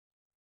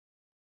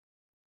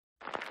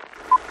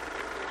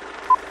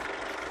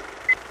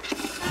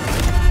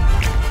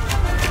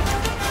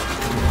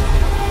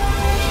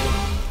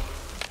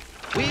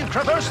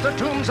traversed the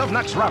tombs of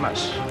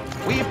Naxxramas.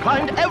 We've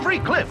climbed every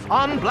cliff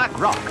on Black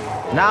Rock.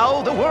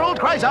 Now the world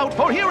cries out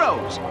for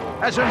heroes.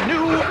 As a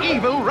new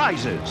evil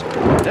rises,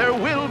 there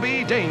will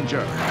be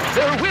danger.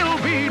 There will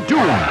be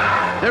doom.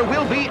 There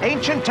will be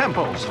ancient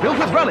temples filled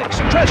with relics,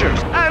 treasures,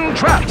 and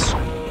traps.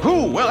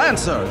 Who will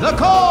answer the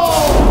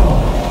call?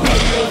 We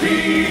will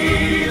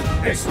lead,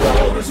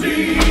 explorers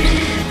lead,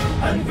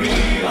 and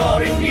we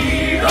are in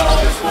need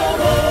of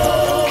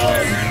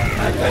explorers.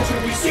 Adventure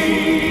we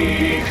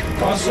seek,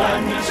 cross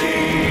land and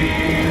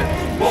sea.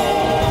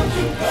 Won't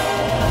you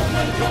come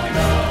and join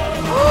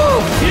us?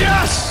 Oh,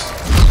 yes!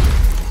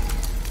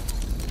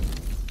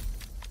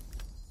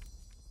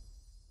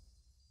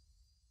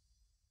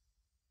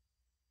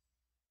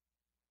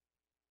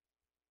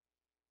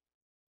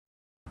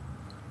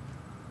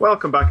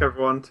 Welcome back,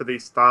 everyone, to the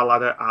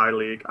StarLadder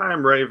I-League. I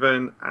am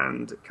Raven,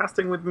 and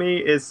casting with me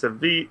is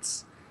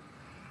Savitz.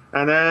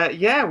 And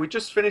yeah, we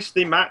just finished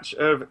the match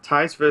of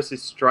Tice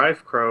versus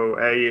Strifecrow,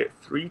 a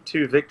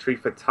 3-2 victory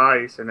for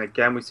Tice. And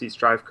again, we see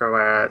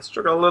Strifecrow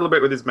struggle a little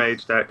bit with his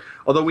mage deck.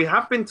 Although we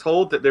have been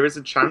told that there is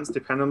a chance,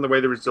 depending on the way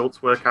the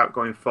results work out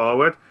going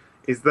forward,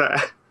 is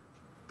that...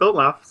 Don't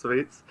laugh,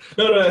 Savitz.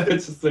 No,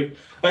 it's just like,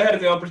 I had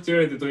the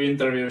opportunity to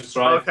interview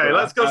Strife. Okay,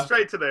 let's go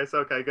straight to this.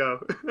 Okay,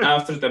 go.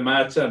 After the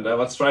match, and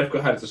what Strife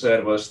had to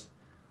say was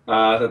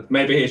that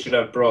maybe he should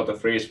have brought a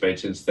freeze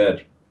page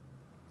instead.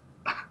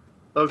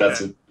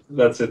 Okay.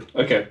 That's it.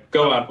 Okay,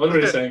 go on. What were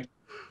you saying?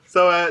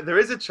 So there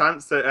is a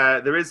chance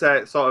that there is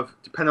a sort of,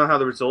 depending on how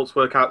the results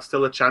work out,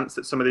 still a chance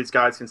that some of these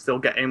guys can still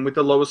get in with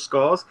the lowest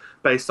scores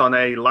based on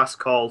a last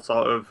call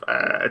sort of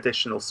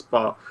additional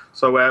spot.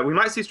 So we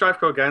might see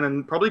Strifecrow again,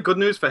 and probably good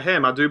news for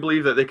him. I do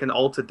believe that they can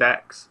alter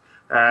decks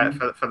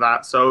for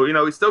that. So, you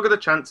know, he's still got a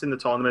chance in the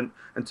tournament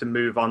and to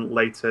move on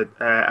later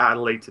at a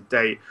later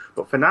date.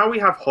 But for now, we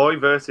have Hoej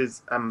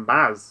versus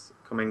Amaz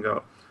coming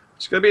up.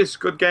 It's going to be a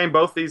good game.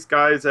 Both these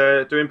guys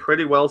are doing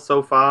pretty well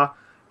so far.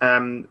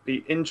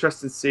 Be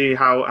interesting to see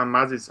how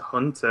Amaz's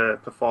Hunter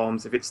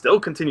performs, if it still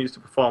continues to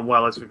perform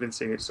well as we've been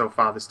seeing it so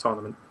far this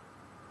tournament.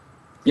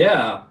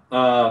 Yeah,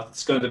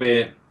 this is going to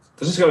be a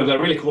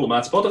really cool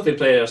match. Both of the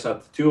players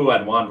at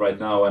 2-1 right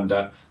now, and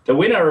the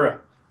winner,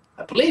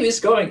 I believe,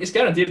 is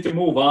guaranteed to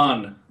move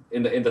on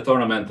in the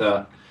tournament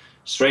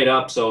straight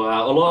up. So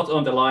a lot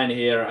on the line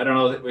here. I don't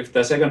know if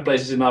the second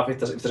place is enough, if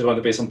there's going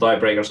to be some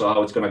tiebreakers or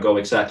how it's going to go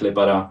exactly.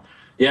 But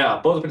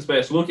yeah, both of the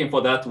players looking for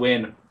that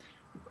win.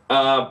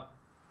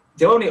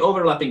 The only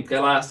overlapping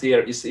class here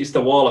is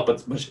the wall,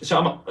 but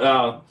Shaman,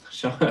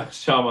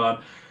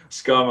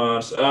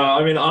 Scammers.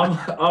 I mean,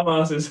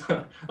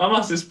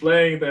 Amaz is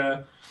playing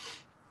the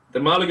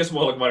Malgus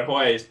Wallach, where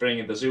Hoej is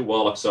bringing the Zoo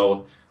Wallach,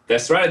 so the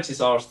strategies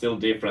are still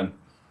different.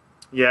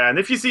 Yeah, and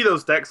if you see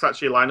those decks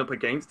actually line up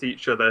against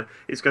each other,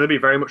 it's going to be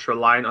very much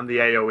reliant on the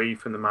AoE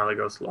from the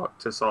Malagos lock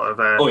to sort of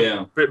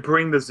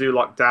bring the Zoo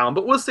lock down.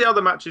 But we'll see how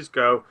the matches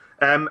go.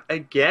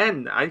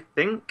 Again, I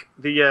think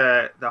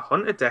the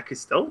Hunter deck is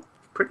still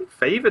pretty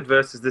favoured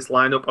versus this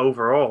lineup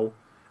overall.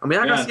 I mean,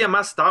 I can see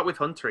Amaz start with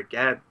Hunter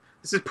again.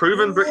 This is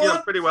proven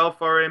pretty well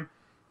for him.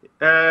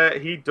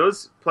 He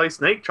does play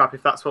Snake Trap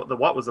if that's what the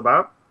what was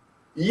about.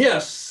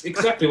 Yes,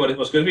 exactly what it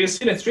was. Because we've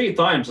seen it 3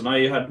 times, and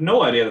I had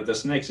no idea that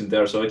there's snakes in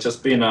there. So it's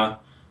just been like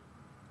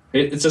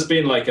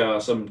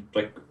some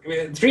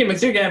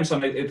 3 games,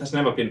 and it has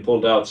never been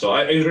pulled out. So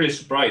I'm really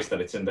surprised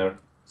that it's in there.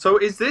 So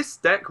is this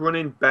deck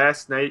running Bear,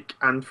 Snake,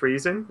 and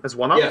Freezing as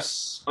one-off?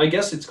 Yes, I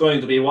guess it's going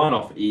to be one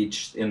of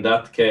each in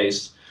that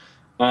case.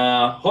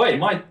 Hoej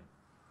might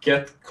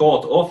get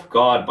caught off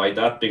guard by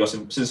that, because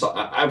since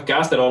I've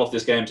casted all of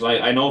these games,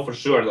 I know for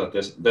sure that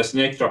the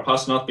Snake Trap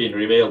has not been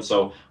revealed,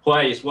 so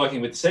Hoej is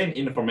working with the same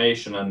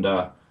information, and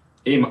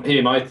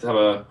he might have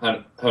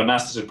a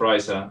nasty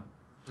surprise ahead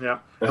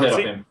of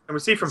him. And we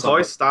see from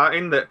Hoej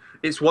starting that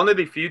it's one of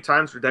the few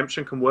times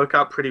Redemption can work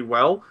out pretty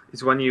well,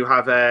 is when you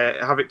have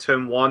it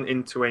turn 1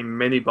 into a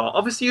mini-bot.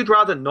 Obviously, you'd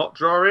rather not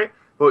draw it,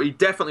 but he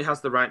definitely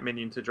has the right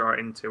minion to draw it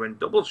into, and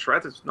Double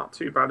Shred is not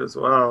too bad as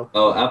well.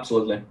 Oh,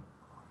 absolutely.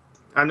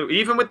 And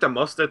even with the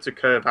muster to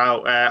curve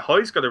out,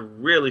 Hoej's got a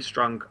really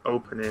strong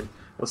opening.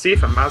 We'll see if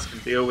Amaz can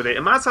deal with it.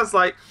 Amaz has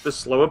like the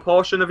slower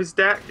portion of his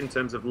deck in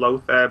terms of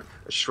Lotheb,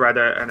 a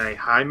Shredder, and a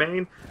High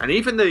Main. And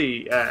even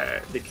the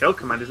kill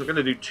command isn't going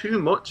to do too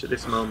much at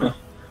this moment.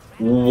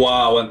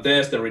 Wow, and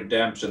there's the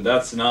Redemption.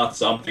 That's not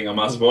something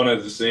Amaz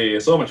wanted to see.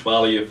 So much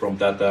value from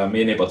that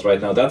mini-bot right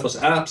now. That was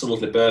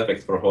absolutely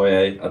perfect for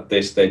Hoej at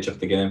this stage of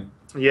the game.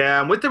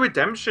 Yeah, and with the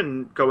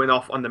Redemption going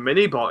off on the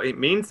mini-bot, it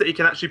means that he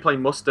can actually play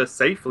Muster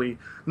safely.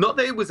 Not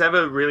that it was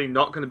ever really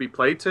not going to be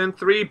played turn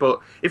 3,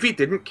 but if he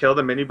didn't kill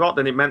the mini-bot,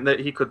 then it meant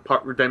that he could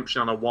put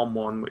Redemption on a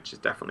 1-1, which is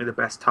definitely the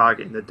best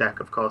target in the deck,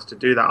 of course, to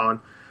do that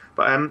on.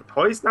 But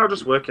Hoej's now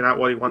just working out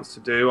what he wants to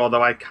do,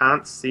 although I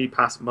can't see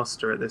past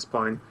Muster at this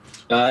point.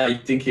 I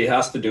think he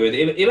has to do it.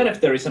 Even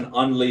if there is an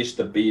Unleash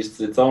the Beast,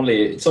 it's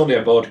only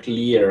about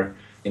clear.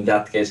 In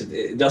that case,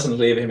 it doesn't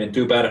leave him in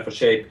too bad of a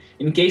shape.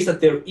 In case that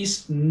there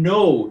is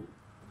no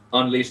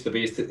Unleash the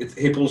Beast,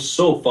 he pulls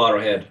so far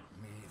ahead.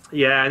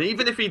 Yeah, and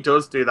even if he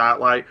does do that,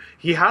 like,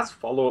 he has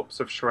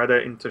follow-ups of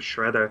Shredder into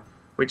Shredder,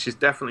 which is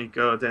definitely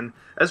good. And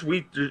as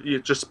you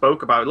just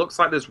spoke about, it looks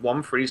like there's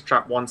one freeze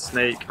trap, one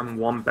snake, and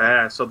one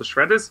bear. So the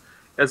Shredders,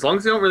 as long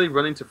as they don't really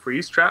run into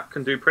freeze trap,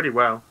 can do pretty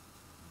well.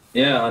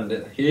 Yeah,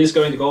 and he is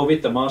going to go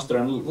with the master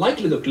and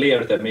likely to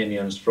clear the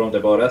minions from the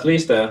board. At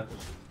least the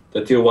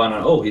 2-1.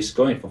 And oh, he's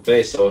going for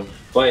face. So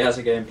Hoej has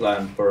a game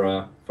plan for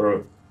a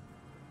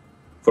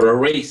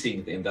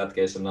racing in that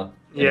case, and not.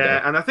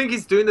 Yeah, and I think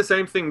he's doing the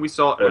same thing we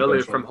saw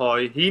earlier from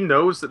Hoej. He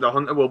knows that the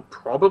hunter will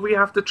probably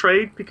have to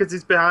trade because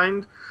he's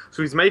behind,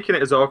 so he's making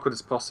it as awkward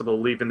as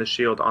possible, leaving the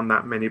shield on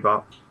that mini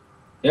bot.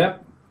 Yeah,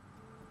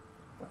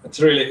 it's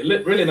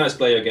really nice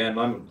play again.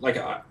 I'm like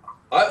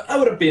I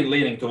would have been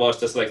leaning towards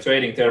just like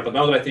trading there, but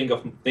now that I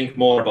think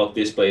more about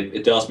this play,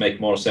 it does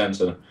make more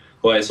sense. And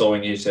Hoej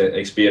showing his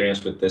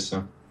experience with this.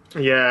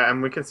 Yeah,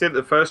 and we can see that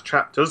the first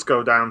trap does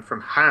go down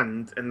from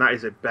hand, and that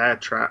is a bear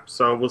trap.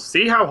 So we'll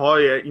see how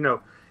Hoej, you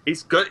know,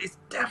 it's good. It's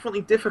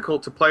definitely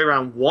difficult to play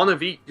around one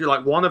of each,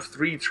 like one of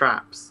 3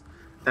 traps.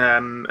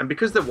 And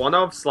because they're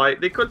one-offs,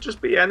 like, they could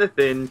just be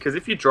anything, because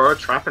if you draw a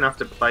trap and have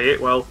to play it,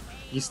 well,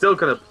 you're still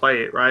going to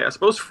play it, right? I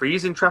suppose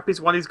freezing trap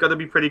is one he's got to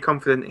be pretty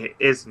confident it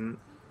isn't.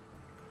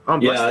 Oh,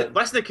 yeah.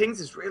 Blessing of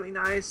Kings is really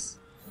nice.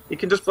 You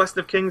can just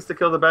Blessing of Kings to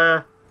kill the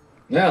bear.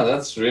 Yeah,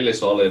 that's really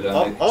solid.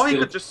 Or he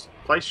could just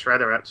play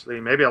Shredder, actually.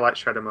 Maybe I like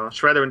Shredder more.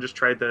 Shredder and just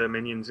trade the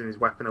minions and his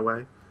weapon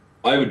away.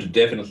 I would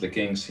definitely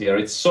Kings here.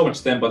 It's so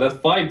much tempo.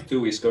 That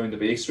 5-2 is going to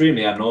be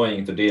extremely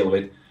annoying to deal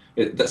with.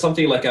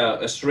 Something like a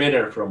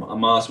Shredder from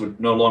Amaz would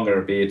no longer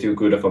be too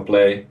good of a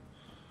play.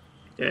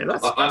 Yeah,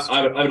 that's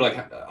I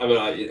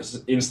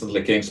would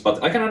instantly Kings,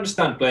 but I can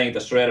understand playing the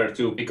Shredder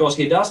too, because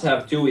he does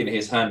have 2 in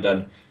his hand,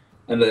 and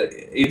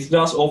it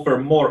does offer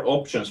more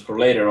options for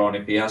later on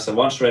if he has a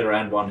 1 Shredder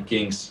and 1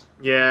 Kings.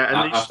 Yeah,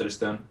 and after it's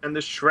done. And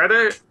the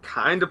Shredder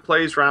kind of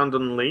plays round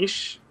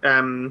Unleash,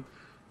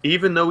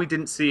 even though we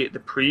didn't see it the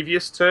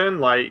previous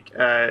turn. Like,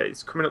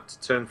 it's coming up to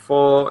turn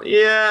 4.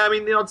 Yeah, I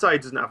mean, the odds are he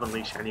doesn't have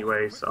Unleash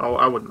anyway, so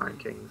I wouldn't mind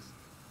Kings.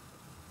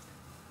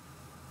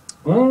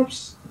 Well,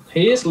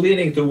 he is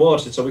leaning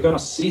towards it, so we're gonna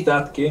see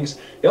that Kings.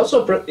 He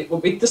also,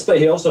 with this play,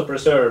 he also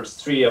preserves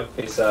 3 of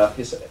his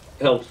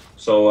health,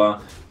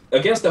 so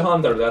against the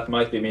Hunter, that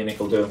might be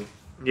meaningful too.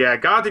 Yeah,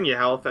 guarding your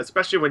health,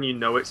 especially when you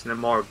know it's in a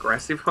more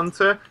aggressive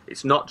hunter.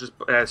 It's not just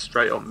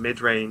straight up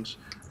mid-range.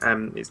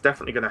 It's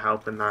definitely going to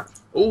help in that.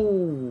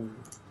 Ooh,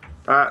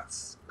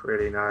 that's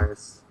pretty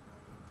nice.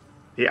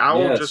 The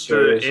owl just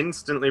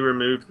instantly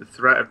removed the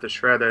threat of the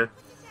Shredder.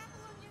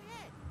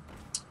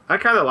 I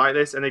kind of like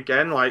this, and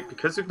again, like,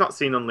 because we've not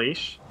seen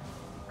Unleash,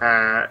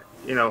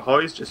 you know,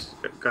 Hoej's just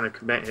going to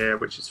commit here,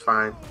 which is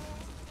fine.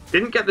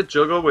 Didn't get the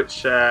juggle,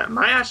 which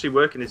might actually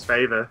work in his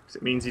favour, because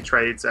it means he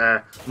trades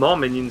more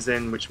minions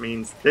in, which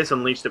means this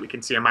Unleash that we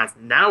can see Amaz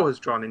now has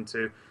drawn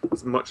into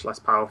is much less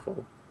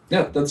powerful.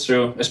 Yeah, that's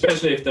true.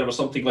 Especially if there was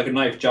something like a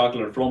knife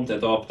juggler from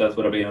the top, that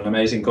would have been an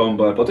amazing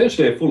combo.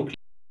 Potentially a full.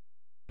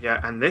 Yeah,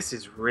 and this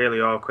is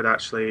really awkward,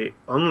 actually.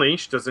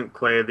 Unleash doesn't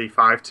clear the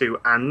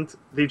 5-2 and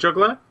the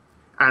juggler,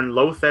 and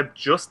Lotheb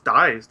just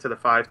dies to the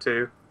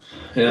 5-2.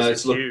 Yeah,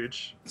 it's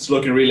huge. It's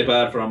looking really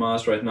bad for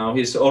Amaz right now.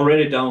 He's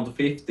already down to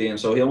 15,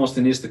 so he almost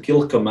needs to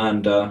kill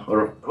command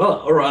or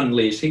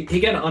unleash. He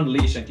can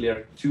unleash and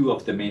clear 2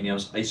 of the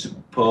minions, I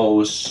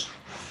suppose.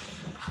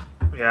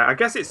 Yeah, I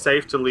guess it's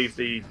safe to leave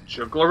the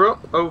juggler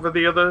up over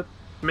the other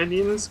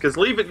minions, because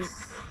leaving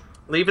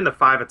the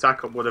 5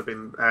 attack up would have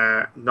been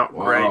not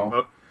great.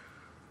 But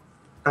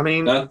I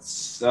mean,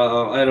 that's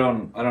I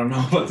don't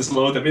know about this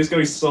Lotheb. He's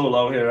going so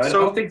low here. I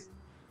don't think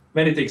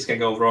many things can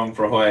go wrong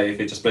for Hoej if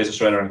he just plays a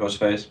Shredder and goes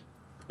face.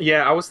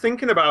 Yeah, I was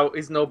thinking about,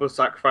 is Noble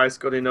Sacrifice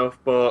good enough,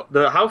 but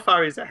how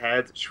far he's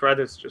ahead,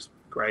 Shredder's just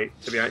great,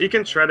 to be honest. You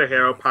can Shredder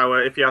hero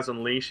power. If he has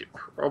Unleash, it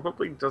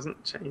probably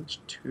doesn't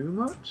change too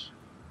much.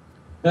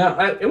 Yeah,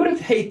 I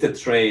wouldn't hate the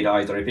trade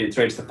either if he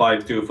trades the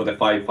 5-2 for the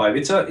 5-5.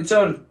 It's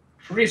a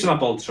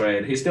reasonable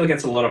trade. He still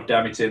gets a lot of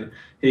damage in.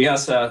 He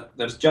has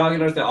there's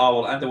Juggler, the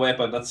Owl, and the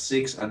weapon. That's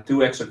 6 and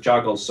 2 extra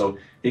juggles, so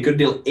he could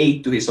deal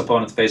 8 to his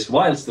opponent's face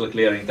while still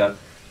clearing that.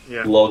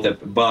 Yeah.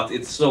 Loaded, but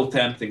it's so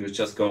tempting to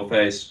just go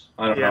face.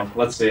 I don't know.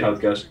 Let's see how it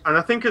goes. And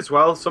I think as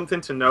well,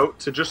 something to note,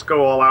 to just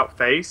go all out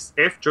face,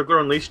 if Juggler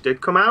Unleashed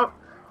did come out,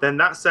 then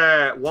that's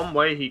one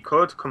way he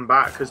could come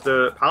back, because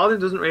the Paladin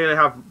doesn't really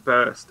have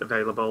Burst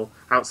available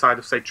outside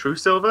of, say, True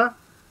Silver.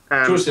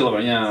 True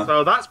Silver, yeah.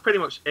 So that's pretty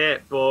much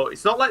it, but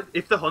it's not like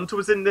if the Hunter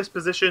was in this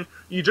position,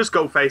 you just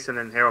go face and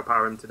then hero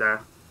power him to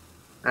death.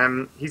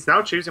 He's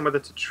now choosing whether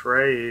to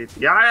trade.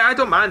 Yeah, I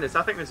don't mind this.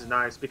 I think this is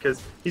nice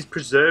because he's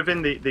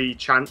preserving the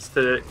chance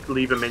to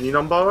leave a minion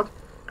on board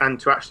and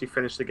to actually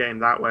finish the game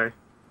that way.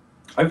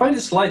 I find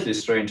it slightly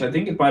strange. I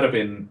think it might have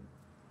been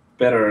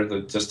better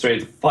to just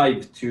trade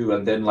 5-2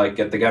 and then like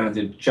get the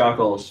guaranteed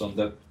juggles on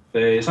the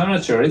face. I'm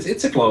not sure.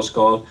 It's a close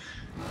call.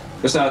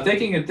 Because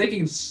taking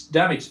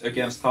damage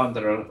against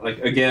Hunter, like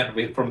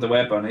again from the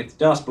weapon, it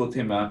does put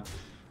him a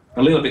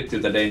little bit to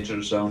the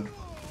danger zone.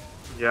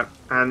 Yeah,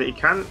 and he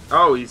can.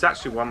 Oh, he's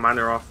actually 1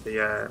 mana off the.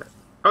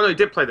 Oh no, he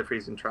did play the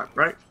freezing trap,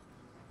 right?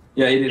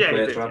 Yeah, he did Yeah, play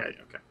he a did. trap.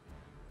 Yeah, okay.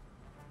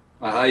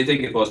 I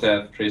think it was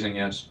the freezing,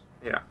 yes.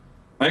 Yeah.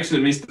 I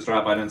actually missed the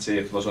trap. I didn't see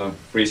if it was a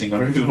freezing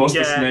or if it was the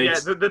Yeah,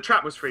 snakes. the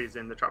trap was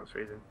freezing. The trap was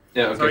freezing.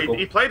 Yeah, okay, So cool.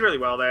 he played really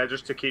well there,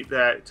 just to keep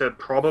to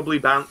probably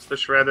bounce the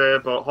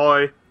Shredder. But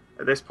Hoej,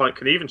 at this point,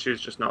 can even choose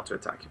just not to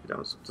attack if he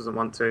doesn't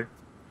want to.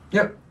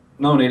 Yep,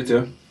 no need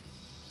to.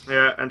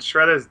 Yeah, and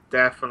Shredder's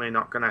definitely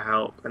not going to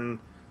help. And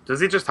does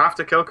he just have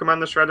to kill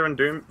Commander Shredder and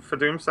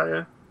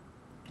Doomsayer?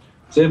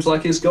 Seems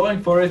like he's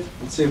going for it.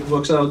 Let's see if it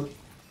works out.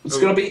 It's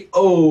gonna be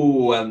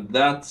and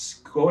that's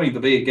going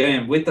to be a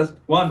game with that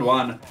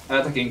 1/1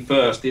 attacking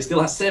first. He still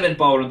has 7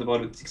 power on the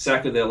board with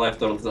exactly the life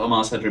total that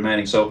Amaz had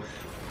remaining. So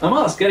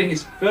Amaz getting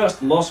his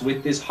first loss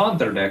with this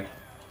Hunter deck.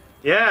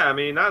 Yeah, I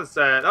mean that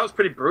was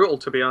pretty brutal,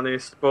 to be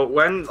honest. But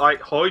when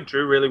Hoej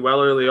drew really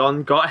well early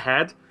on, got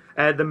ahead,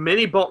 the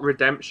mini bot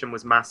redemption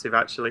was massive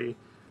actually.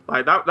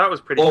 Like that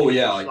was pretty. Oh huge.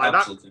 yeah, like,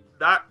 absolutely.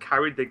 That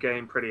carried the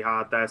game pretty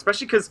hard there,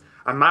 especially because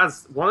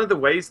Amaz. One of the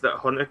ways that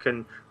Hunter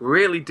can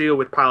really deal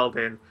with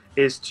Paladin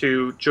is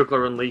to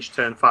Juggler Unleash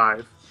turn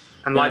 5,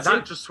 and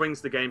that just swings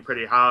the game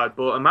pretty hard.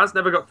 But Amaz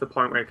never got to the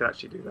point where he could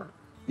actually do that.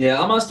 Yeah,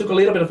 Amaz took a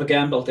little bit of a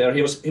gamble there.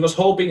 He was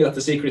hoping that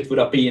the secret would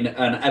have been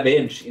an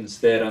Avenge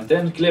instead, and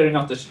then clearing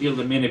out the shield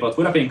and minibot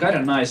would have been kind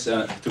of nice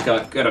to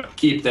kind of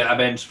keep the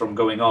Avenge from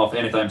going off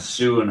anytime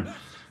soon.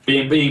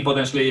 Being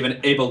potentially even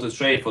able to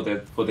trade for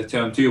the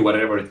turn 2,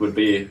 whatever it would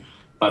be,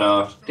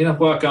 but didn't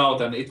work out,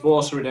 and it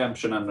was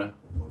redemption. And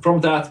from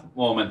that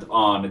moment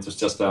on, it was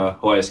just a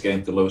Hoej's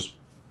game to lose.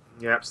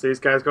 Yep. So these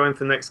guys go into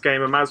the next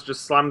game. Amaz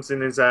just slams in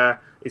his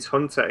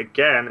Hunter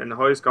again, and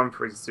Hoej's gone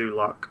for his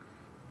Zulok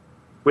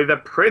with a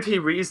pretty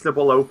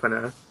reasonable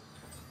opener.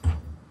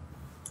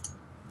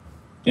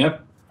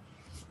 Yep.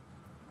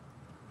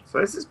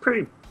 So this is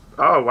pretty.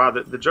 Oh wow,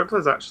 the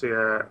Juggler's actually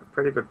a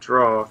pretty good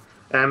draw.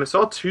 I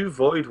saw 2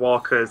 Void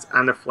Walkers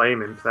and a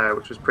Flame Imp there,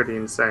 which was pretty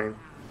insane.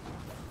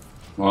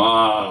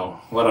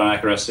 Wow, what an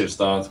aggressive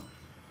start.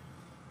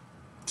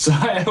 So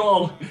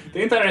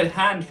the entire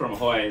hand from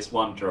Hoej is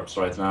 1-drops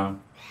right now.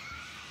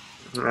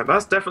 Yeah,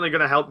 that's definitely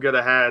going to help get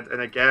ahead. And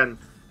again,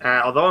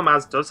 although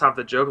Amaz does have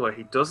the Juggler,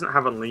 he doesn't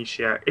have Unleash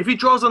yet. If he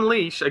draws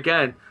Unleash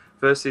again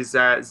versus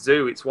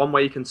Zoo, it's one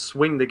way you can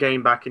swing the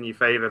game back in your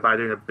favor by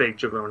doing a big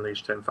Juggler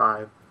Unleash turn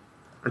 5.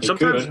 And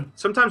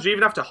sometimes you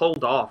even have to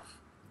hold off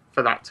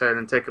for that turn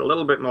and take a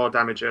little bit more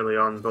damage early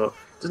on, but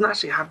doesn't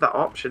actually have that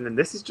option, and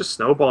this is just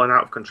snowballing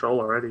out of control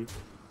already.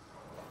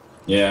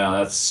 Yeah,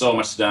 that's so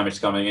much damage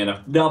coming in.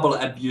 A double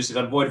abusive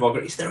and Void Walker.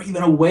 Is there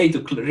even a way to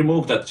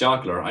remove that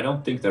Juggler? I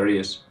don't think there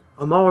is.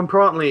 Or more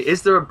importantly,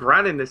 is there a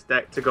Bran in this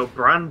deck to go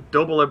Bran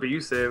double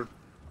abusive?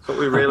 That's what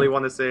we really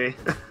want to see.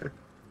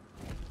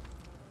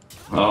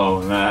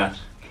 Oh man.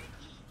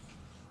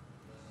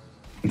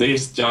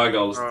 These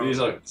Juggles,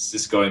 this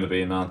is going to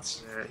be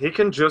nuts. Yeah, he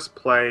can just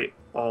play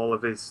all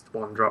of his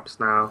 1-drops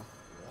now.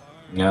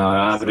 Yeah,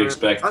 I would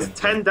expect that's it.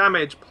 10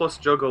 damage plus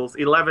Juggles,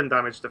 11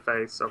 damage to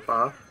face so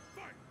far.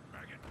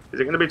 Is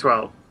it going to be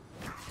 12?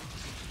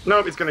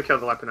 Nope, he's going to kill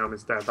the Lepinome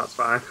instead, that's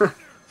fine.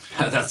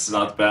 That's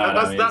not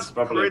bad. That's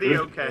probably pretty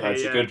good. okay.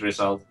 That's a good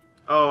result.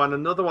 Oh, and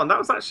another one. That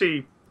was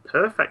actually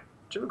perfect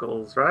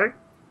Juggles, right?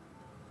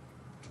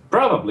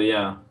 Probably,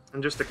 yeah.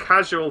 And just a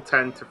casual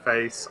 10 to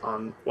face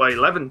on, well,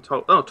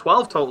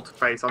 12 total to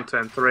face on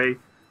turn 3.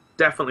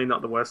 Definitely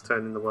not the worst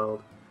turn in the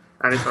world.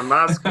 And if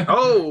Amaz...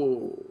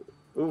 Oh!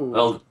 Ooh.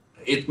 Well,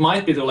 it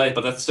might be too late,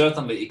 but that's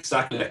certainly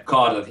exactly the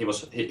card that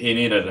he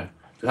needed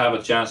to have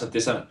a chance at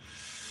this.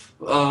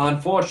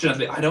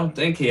 Unfortunately, I don't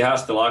think he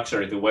has the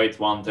luxury to wait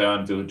 1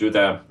 turn to do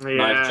the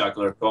Knife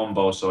Juggler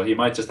combo, so he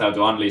might just have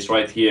to unleash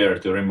right here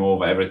to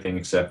remove everything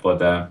except for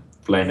the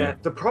Flame. Yeah,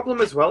 the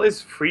problem as well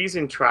is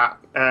Freezing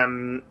Trap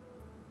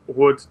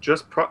would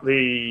just proc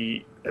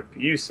the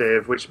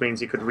Abusive, which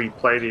means he could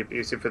replay the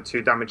Abusive for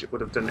 2 damage it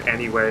would have done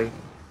anyway.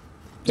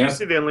 Do you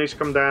see the Unleash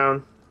come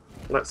down?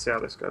 Let's see how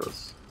this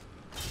goes.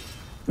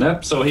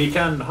 Yep, so he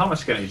can... How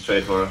much can he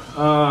trade for?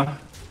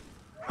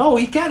 Oh,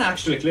 he can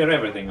actually clear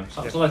everything.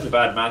 Slightly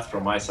bad math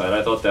from my side.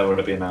 I thought there would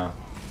have been at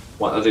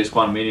least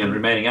 1 minion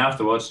remaining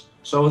afterwards.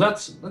 So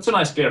that's a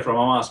nice clear from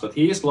Amaz, but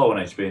he is low on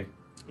HP.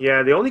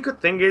 Yeah, the only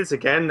good thing is,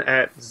 again,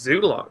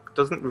 Zulok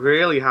doesn't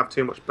really have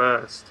too much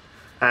burst.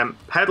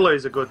 Peddler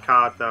is a good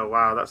card, though.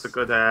 Wow, that's a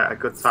good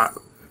tap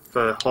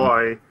for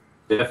Hoej.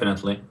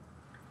 Definitely.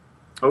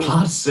 Oh.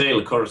 Blood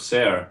Sail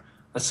Corsair.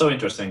 That's so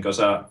interesting, because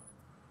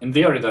in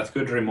theory that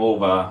could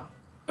remove an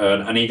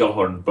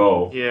Eaglehorn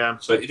bow. Yeah.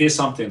 So it is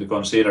something to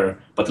consider.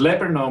 But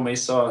Leper Gnome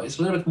is a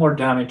little bit more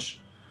damage.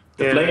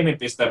 The Flame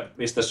Imp is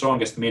the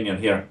strongest minion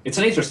here. It's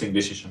an interesting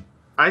decision.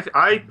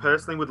 I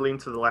personally would lean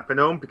to the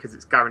Lepinome because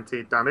it's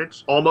guaranteed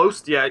damage.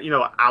 Almost, yeah,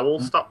 Owl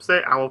stops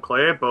it, Owl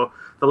clear, but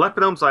the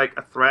Lepinome's like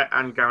a threat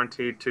and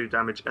guaranteed 2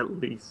 damage at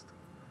least.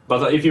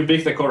 But if you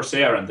pick the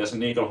Corsair and there's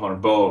an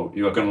Eaglehorn bow,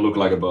 you are going to look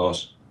like a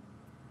boss.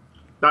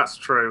 That's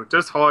true.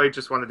 Does Hoej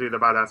just want to do the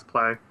badass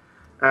play?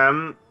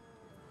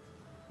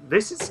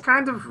 This is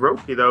kind of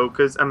ropey though,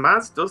 because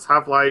Amaz does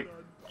have like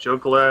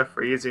Juggler,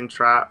 Freezing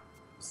Trap,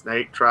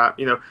 Snake Trap.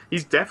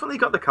 He's definitely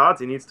got the cards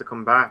he needs to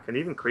come back, and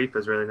even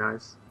Creeper's really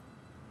nice.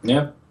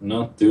 Yep,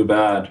 not too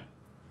bad.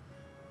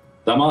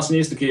 Amaz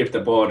needs to keep the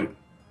board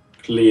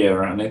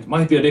clear, and it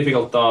might be a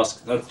difficult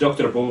task. That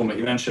Dr. Boom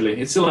eventually,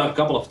 it's still a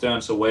couple of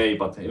turns away,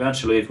 but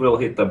eventually it will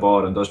hit the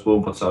board, and those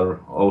boom pots are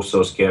oh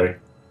so scary.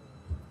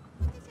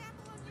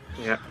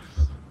 Yeah.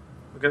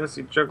 We're gonna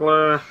see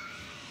Juggler.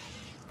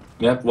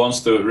 Yep,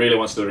 really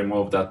wants to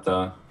remove that.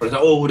 But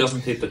oh, he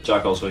doesn't hit the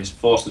Jackal, so he's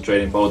forced to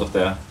trade in both of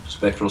the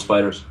Spectral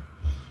Spiders.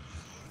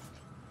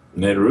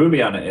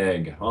 Nerubian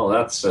Egg. Oh,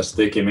 that's a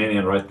sticky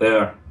minion right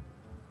there.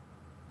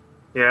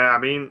 Yeah, I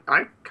mean,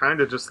 I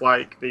kind of just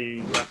like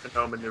the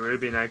Lepinome and the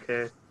Nerubian Egg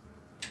here.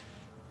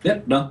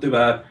 Yep, not too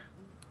bad.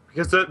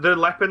 Because the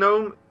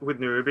Lepinome with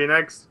Nerubian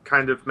Eggs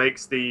kind of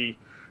makes the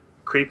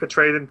Creeper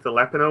trade into the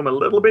Lepinome a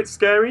little bit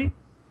scary.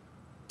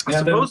 I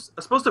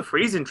suppose the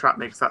Freezing Trap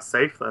makes that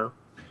safe, though.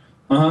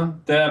 Uh-huh.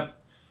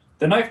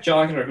 The Knife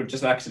Juggler could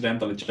just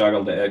accidentally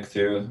juggle the egg,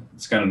 too.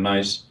 It's kind of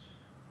nice.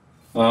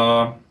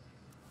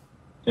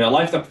 Yeah,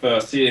 life tap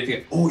first, see if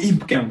you... Oh,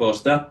 Imp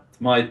Combos, that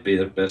might be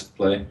the best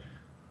play.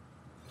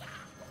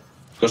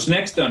 Because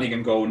next turn he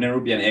can go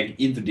Nerubian Egg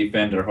into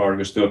Defender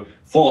Harvest to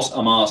force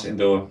Amaz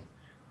into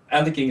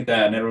attacking the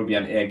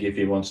Nerubian Egg if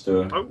he wants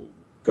to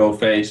go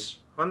face,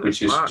 which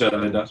he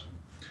certainly does.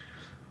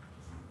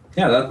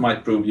 Yeah, that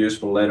might prove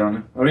useful later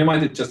on. Or he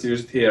might just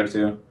use it here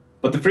too.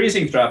 But the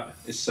Freezing Trap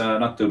is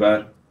not too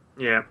bad.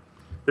 Yeah.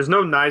 There's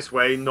no nice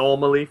way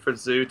normally for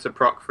Zoo to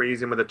proc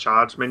Freezing with a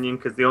charge minion,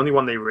 because the only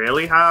one they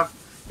really have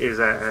is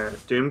a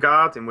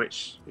Doomguard, in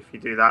which if you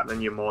do that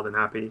then you're more than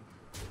happy.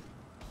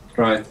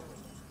 Right.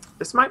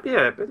 This might be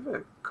a bit of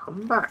a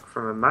comeback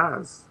from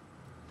Amaz.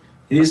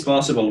 It is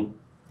possible,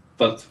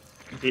 but...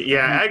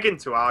 Yeah, Egg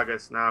into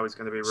Argus now is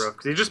going to be rough,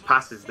 because he just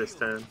passes this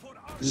turn.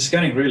 This is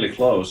getting really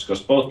close,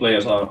 because both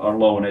players are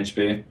low on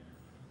HP.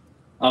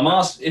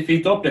 Amaz, if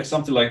he top decks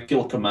something like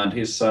Kill Command,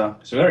 he's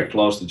very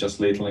close to just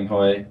lethaling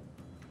Hoej.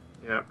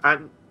 Yeah,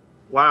 and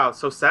wow,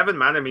 so 7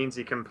 mana means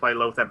he can play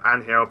Lothep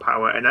and Hero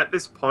Power, and at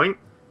this point,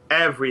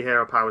 every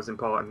Hero Power is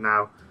important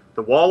now.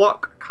 The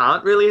Warlock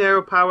can't really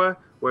Hero Power,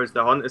 whereas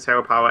the Hunter's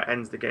Hero Power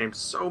ends the game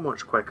so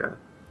much quicker.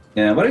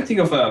 Yeah, what do you think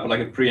of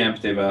like a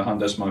preemptive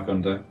Hunter's Mark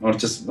on the... Or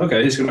just...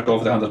 Okay, he's gonna go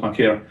for the Hunter's Mark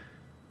here.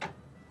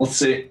 Let's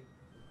see.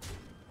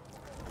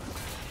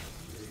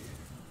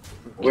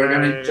 We're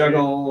gonna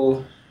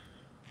juggle...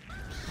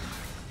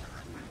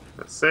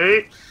 Let's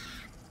see.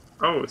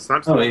 Oh,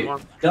 snaps oh, the he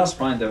one. does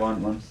find the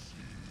 1-1.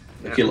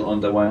 The Yeah. kill on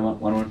the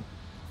 1-1.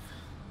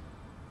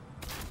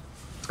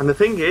 And the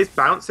thing is,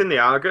 bouncing the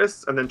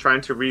Argus and then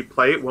trying to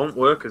replay it won't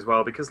work as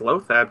well, because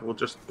Lothep will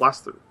just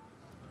blast it.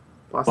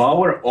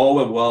 Power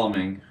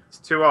overwhelming. It's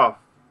 2 off.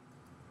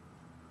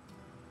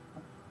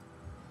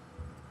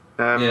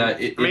 Yeah,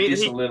 it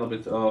is a little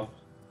bit off.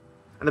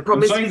 And the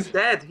problem is he's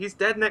dead. He's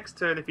dead next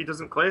turn if he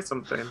doesn't clear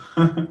something.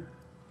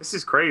 This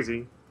is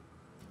crazy.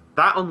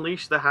 That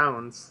unleashed the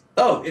hounds.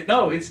 Oh,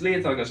 no, it's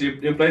lethal, because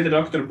you play the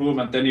Dr. Boom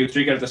and then you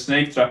trigger the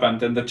Snake Trap, and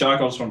then the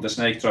Jackals from the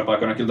Snake Trap are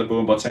gonna kill the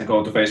Boom bots and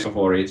go to face for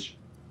 4 each.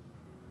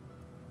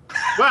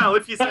 Well,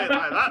 if you say it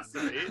like that,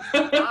 City,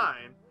 it's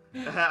fine.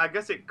 I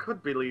guess it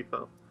could be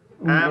lethal.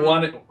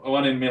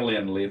 One in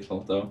million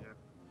lethal, though.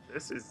 Yeah.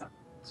 This is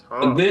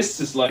tough. And this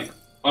is like...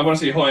 I want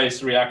to see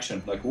Hoej's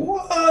reaction. Like,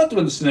 what?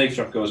 When the Snake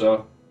Trap goes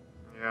off.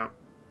 Yeah.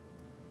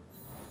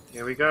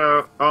 Here we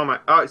go. Oh my...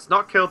 Oh, it's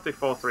not killed the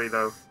 4-3,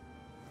 though.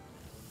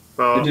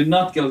 But It did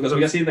not kill, because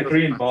we can see the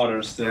green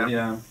borders still,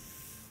 yeah.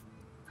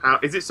 How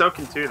is it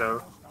soaking too,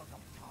 though?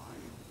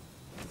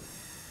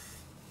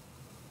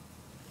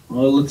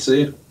 Well, let's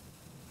see.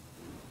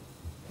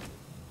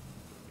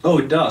 Oh,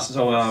 it does.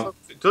 So,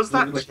 does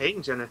that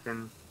change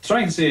anything?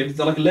 trying to see if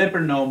the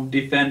Leper Gnome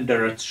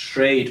Defender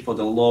trade for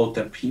the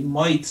Lothep, he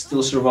might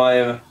still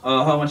survive.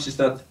 How much is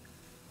that?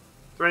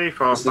 3,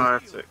 4,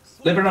 5,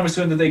 6. Leper Gnome is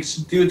going to take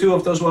two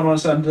of those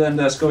 1-1s, and then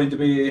there's going to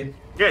be...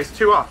 Yeah, it's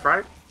 2 off,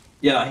 right?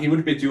 Yeah, he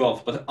would be 2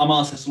 off, but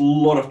Amaz has a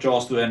lot of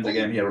jaws to end the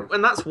game here.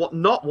 And that's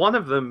not one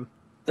of them.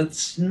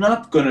 That's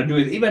not gonna do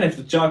it. Even if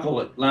the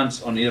Jackal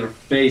lands on either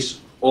face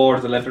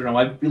or the Leper Gnome,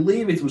 I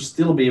believe it would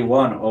still be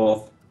 1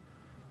 off.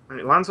 And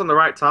it lands on the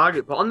right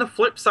target, but on the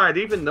flip side,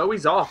 even though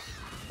he's off,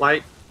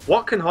 like,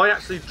 what can Hoej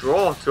actually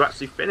draw to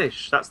actually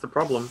finish? That's the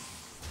problem.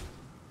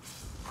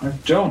 I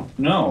don't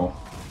know.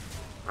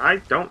 I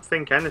don't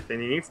think anything.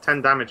 He needs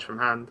 10 damage from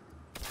hand.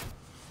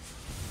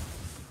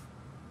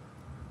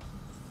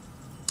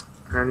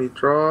 And he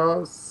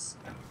draws...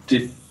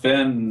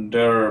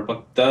 Defender,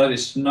 but that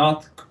is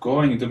not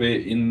going to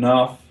be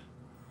enough.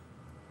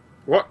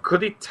 What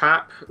could he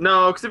tap?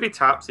 No, because if he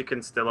taps, he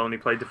can still only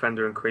play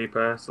Defender and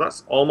Creeper. So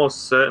that's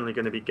almost certainly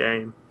going to be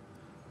game.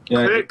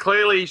 Yeah,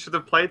 Clearly, he should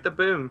have played the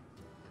Boom.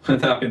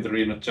 tap into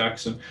Reno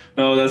Jackson.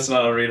 No, that's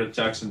not a Reno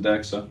Jackson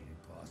deck, so...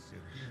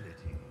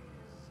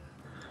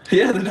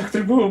 Yeah, the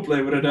Dr. Boom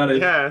play would have done it.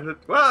 Yeah,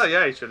 well,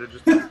 yeah, he should have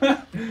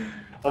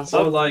just...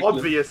 So likely.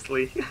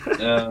 Obviously.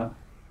 Yeah.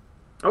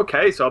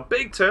 Okay, so a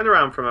big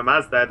turnaround from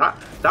Amaz there. That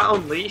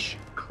unleash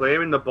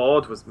clearing the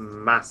board was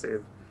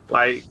massive.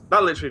 Like,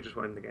 that literally just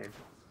won the game.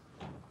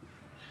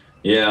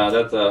 Yeah,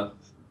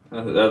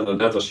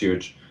 that was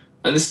huge.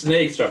 And this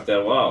snake trap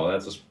there, wow,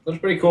 that's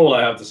pretty cool,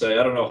 I have to say.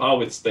 I don't know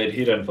how it stayed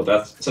hidden for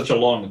that such a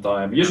long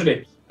time.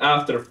 Usually,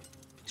 after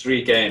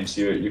 3 games,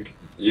 the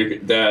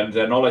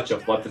knowledge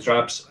of what the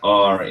traps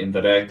are in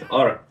the deck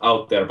are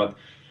out there, but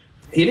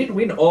he did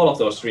win all of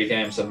those 3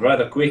 games and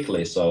rather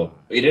quickly, so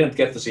we didn't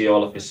get to see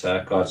all of his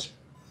cards.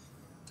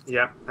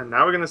 Yeah, and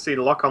now we're going to see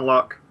lock on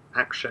lock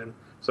action.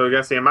 So we're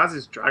going to see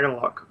Amaz's Dragon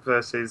Lock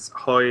versus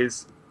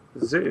Hoej's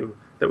Zoo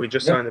that we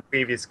just saw in the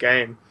previous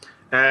game.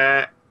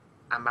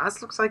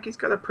 Amaz looks like he's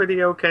got a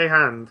pretty okay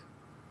hand.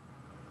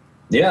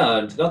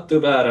 Yeah, not too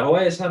bad.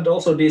 Hoej's hand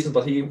also decent,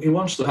 but he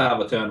wants to have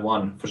a turn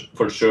 1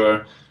 for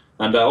sure.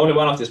 And only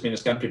one of these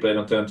minions can be played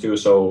on turn 2,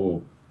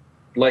 so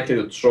likely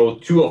to throw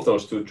 2 of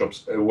those 2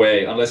 drops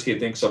away, unless he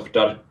thinks of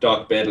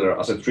Dark Peddler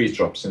as a 3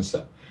 drop, since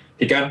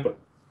he can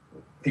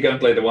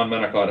play the 1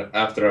 mana card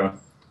after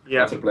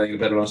playing the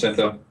Peddler on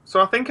center. So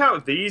I think out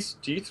of these,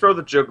 do you throw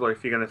the Juggler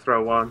if you're going to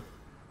throw one?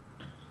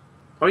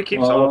 Oh, he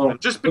keeps all of them.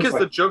 Just because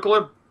the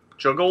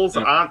Juggles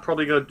aren't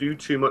probably going to do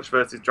too much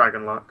versus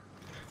Dragon Lock.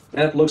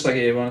 That looks like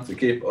he wants to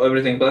keep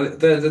everything, but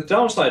the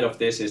downside of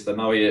this is that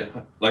now he,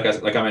 like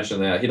I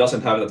mentioned, he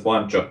doesn't have that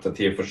 1 drop that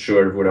he for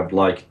sure would have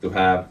liked to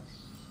have.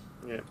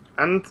 Yeah,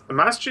 and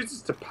Amaz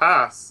chooses to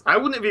pass. I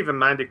wouldn't have even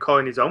minded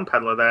calling his own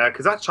Peddler there,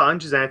 because that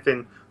challenges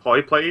anything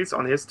Hoej plays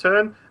on his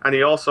turn, and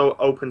he also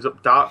opens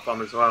up Dark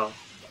Bomb as well.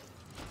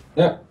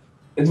 Yeah,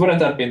 it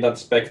wouldn't have been that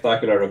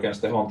spectacular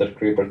against the Haunted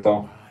Creeper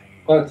though,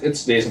 but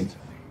it's decent.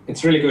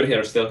 It's really good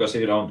here still, because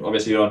you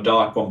don't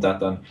Dark Bomb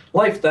that, and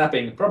Life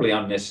Tapping, probably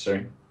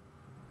unnecessary.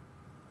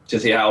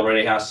 Since he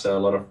already has a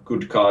lot of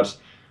good cards.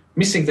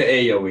 Missing the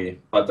AoE,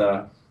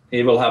 but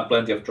he will have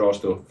plenty of draws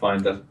to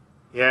find that.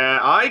 Yeah,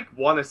 I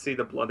want to see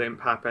the Blood Imp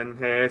happen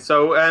here.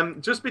 So,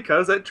 just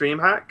because at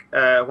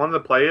DreamHack, one of the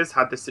players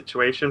had this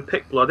situation,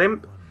 pick Blood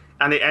Imp,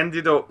 and it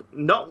ended up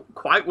not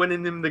quite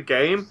winning him the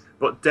game,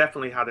 but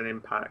definitely had an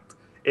impact.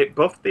 It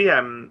buffed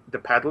the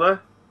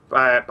Peddler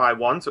by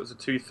 1, so it was a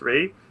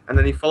 2/3, and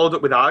then he followed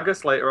up with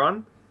Argus later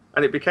on,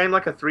 and it became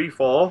like a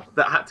 3/4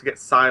 that had to get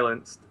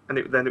silenced. And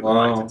then it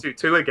was back to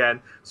 2/2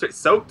 again. So it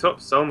soaked up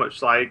so much,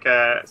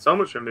 so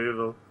much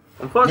removal.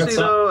 Unfortunately,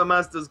 though,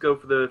 Amaz does go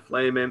for the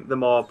Flame Imp, the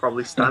more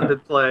probably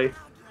standard play.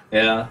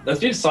 Yeah, that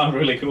did sound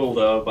really cool,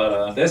 though,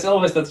 but there's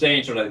always the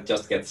danger that it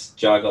just gets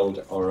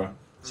juggled or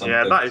something.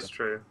 Yeah, that is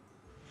true.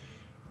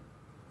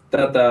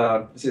 That,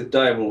 is it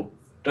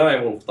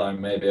Direwolf time,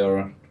 maybe,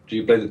 or do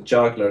you play the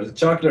Juggler? The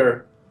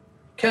Juggler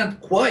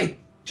can't quite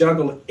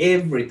juggle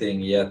everything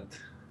yet.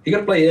 He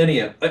can play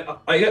any.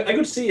 I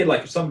could see,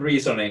 like, some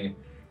reasoning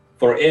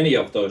for any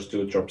of those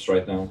 2 drops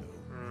right now.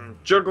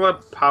 Juggler,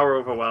 Power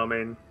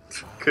Overwhelming,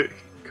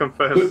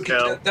 confirmed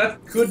kill.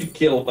 That could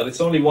kill, but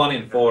it's only 1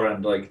 in 4,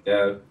 and like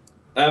the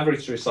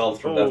average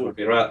result from that would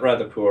be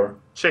rather poor.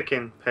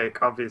 Chicken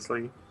pick,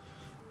 obviously.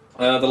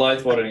 The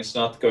Light Warden is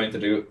not going to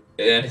do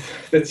anything.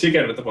 The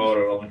chicken with the power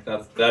overwhelming.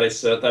 That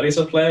is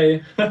a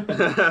play.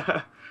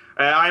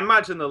 I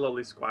imagine the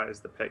Lowly Squire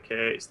is the pick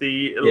here. It's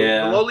the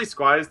Lowly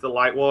Squire is the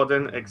Light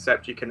Warden,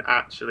 except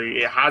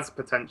it has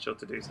potential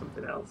to do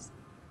something else.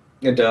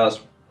 It does.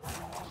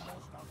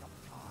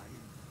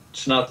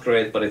 It's not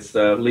great, but it's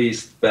the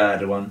least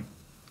bad one.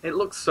 It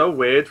looks so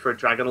weird for a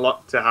Dragon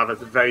Lock to have a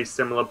very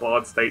similar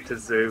board state to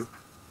Zoo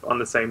on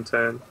the same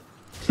turn.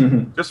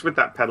 Just with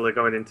that Peddler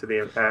going into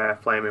the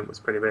Flame Imp was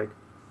pretty big.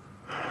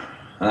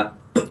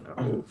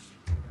 Oh,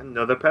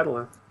 another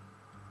Peddler.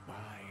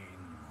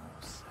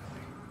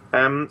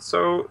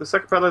 So the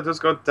second Peddler does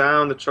go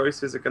down. The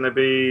choices are going to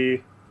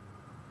be...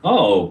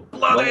 Oh!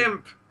 Blood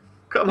Imp!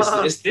 Come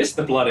on! Is this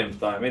the Blood Imp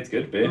time? It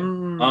could be.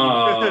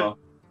 Oh.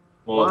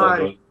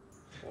 Why?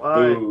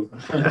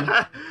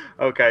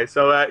 Okay,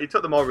 so you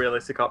took the more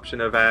realistic option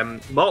of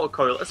Mortal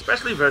Coil,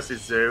 especially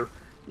versus Zoo.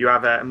 You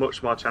have a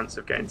much more chance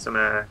of getting some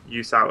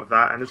use out of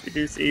that. And as we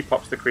do see, he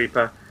pops the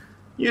Creeper,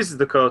 uses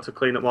the coil to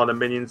clean up more of the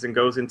minions, and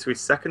goes into his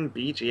second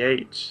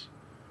BGH.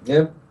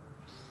 Yep.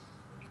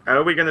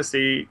 Are we going to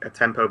see a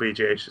tempo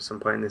BGH at some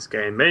point in this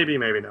game? Maybe,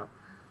 maybe not.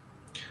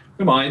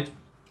 We might.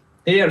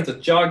 Here, the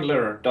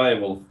Juggler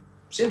Direwolf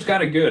seems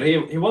kind of good.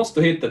 He wants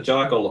to hit the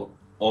Juggle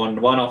on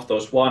one of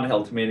those 1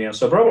 health minions,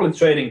 so probably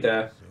trading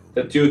the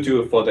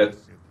 2/2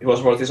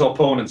 for his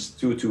opponent's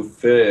 2/2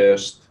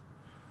 first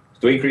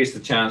to increase the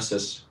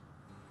chances.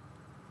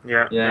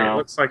 Yeah, it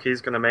looks like he's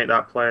going to make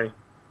that play.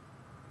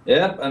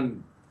 Yeah,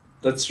 and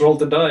let's roll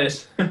the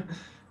dice.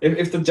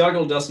 If the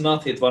Juggle does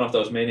not hit one of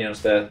those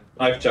minions, the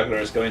Knife Juggler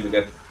is going to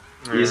get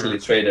easily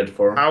traded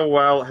for. How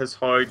well has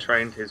Hoej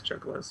trained his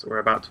Jugglers? We're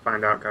about to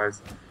find out,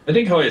 guys. I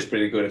think Hoej is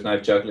pretty good at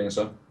Knife Juggling,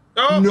 so...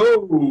 Oh!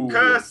 No!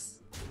 Curse!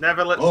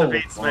 Never let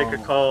Savitz make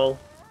a call.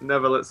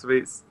 Never let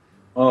Savitz.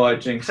 Oh, I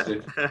jinxed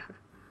it.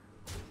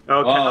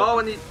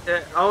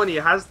 Okay. And he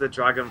has the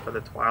dragon for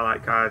the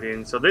Twilight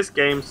Guardian. So this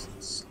game's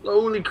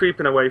slowly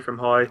creeping away from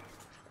Hoej.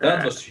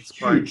 That was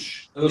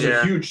huge. That was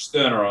a huge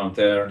turnaround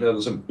there. That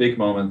was a big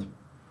moment.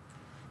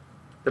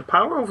 The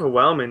Power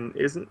Overwhelming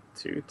isn't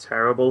too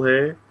terrible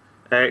here.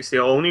 It's the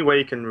only way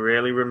you can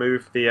really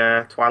remove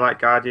the Twilight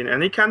Guardian,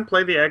 and he can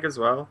play the egg as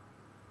well.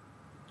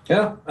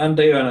 Yeah, and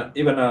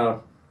even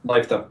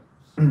Lifetime.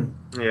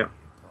 Yeah.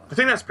 I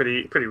think that's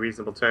pretty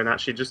reasonable turn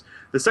actually. Just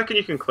the second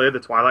you can clear the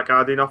Twilight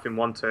Guardian off in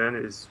one turn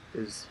is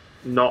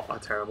not a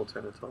terrible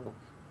turn at all.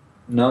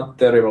 Not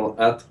terrible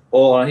at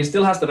all. And he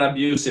still has that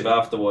abusive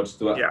afterwards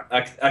to Yeah.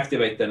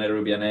 activate the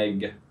Nerubian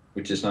egg,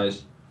 which is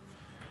nice.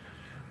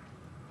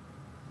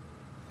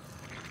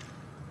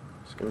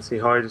 Just gonna see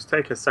Hoej just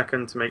take a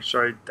second to make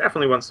sure he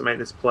definitely wants to make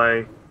this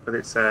play, but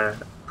it's a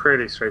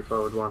pretty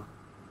straightforward one.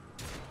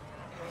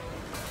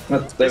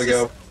 There we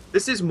go.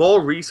 This is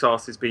more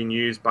resources being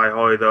used by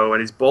Hoej though,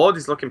 and his board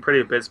is looking pretty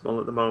abysmal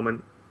at the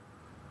moment.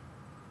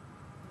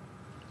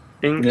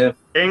 Ink,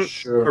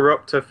 sure.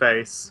 Corruptor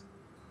face.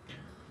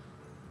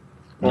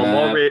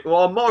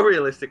 Or more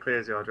realistically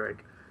as your Drake.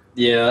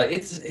 Yeah,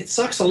 it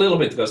sucks a little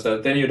bit because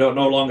then you don't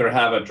no longer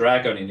have a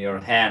dragon in your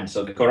hand,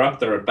 so the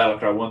Corruptor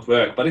Battlecry won't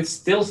work. But it's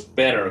still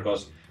better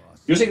because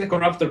using the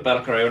Corruptor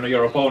Battlecry on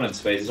your opponent's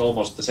face is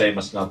almost the same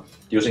as not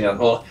using it.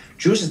 Well,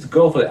 chooses to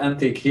go for the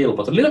antique heal,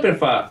 but a little bit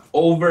of a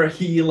over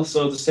heal,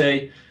 so to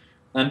say,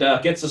 and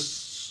gets a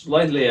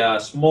slightly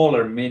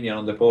smaller minion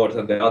on the board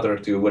than the other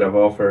two would have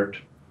offered.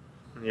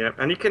 Yeah,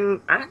 and he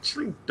can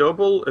actually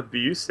double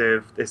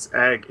abusive this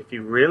egg if he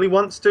really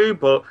wants to,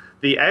 but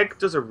the egg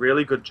does a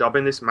really good job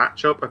in this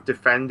matchup of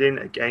defending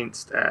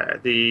against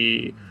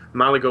the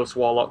Malygos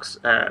Warlock's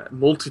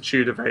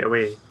multitude of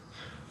AoE.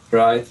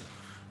 Right.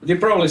 But you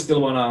probably still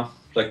wanna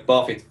like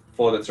buff it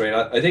for the trade.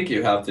 I think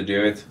you have to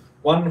do it.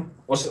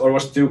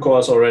 Was two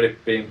calls already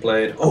being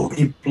played? Oh,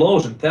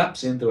 implosion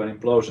taps into an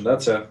implosion.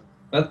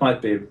 That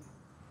might be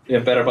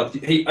even better. But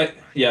he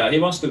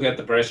wants to get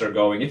the pressure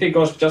going. If he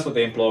goes just with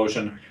the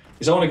implosion,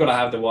 he's only gonna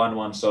have the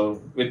 1/1.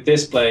 So with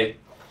this play,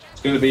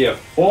 it's going to be a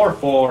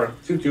 4/4,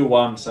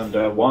 2/2/1s, and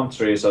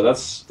 1/3. So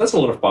that's a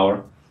lot of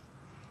power.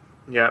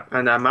 Yeah,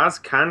 and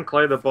Amaz can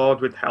clear the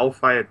board with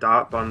Hellfire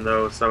Dartbomb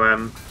though. So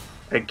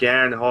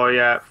again,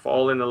 Hoej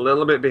falling a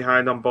little bit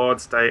behind on board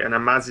state, and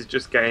Amaz is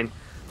just getting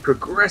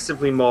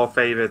progressively more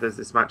favoured as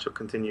this matchup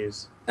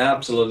continues.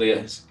 Absolutely,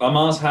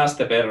 Amaz has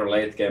the better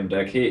late game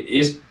deck.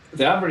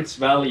 The average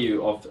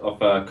value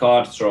of a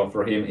card draw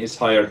for him is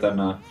higher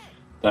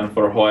than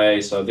for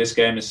Hoej. So this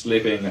game is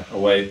slipping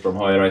away from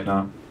Hoej right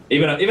now.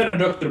 Even a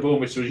Dr.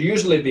 Boom, which would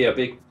usually be a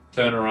big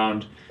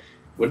turnaround,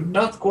 would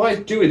not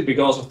quite do it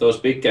because of those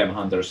big game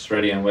hunters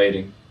ready and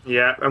waiting.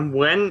 Yeah, and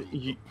when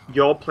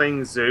you're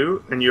playing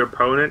Zoo and your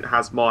opponent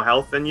has more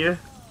health than you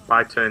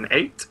by turn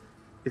 8,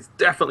 it's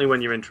definitely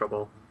when you're in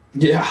trouble.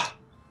 Yeah.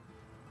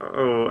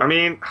 Oh, I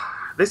mean,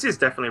 this is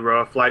definitely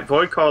rough. Like,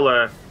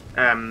 Voidcaller,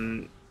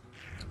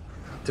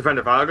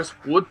 Defender of Argus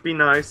would be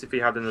nice if he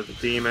had another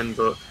demon,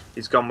 but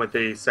he's gone with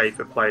the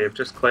safer play of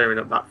just clearing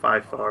up that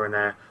 5/4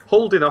 and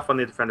holding off on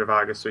the Defender of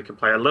Argus so he can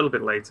play a little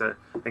bit later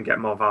and get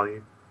more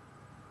value.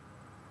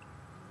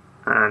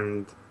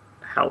 And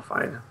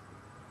Hellfire.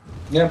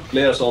 Yep,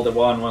 clears all the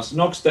 1/1s.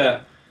 Knocks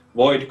the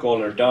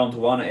Voidcaller down to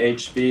 1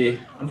 HP.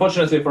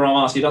 Unfortunately for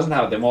Amaz, he doesn't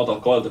have the Mortal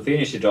Coil to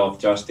finish it off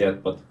just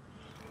yet, but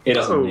he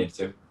doesn't need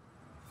to.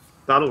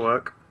 That'll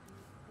work.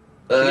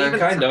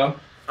 Kind of.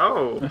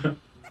 Oh.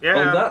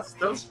 Yeah, Oh,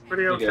 that's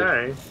pretty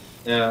okay.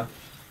 Yeah.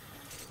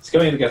 It's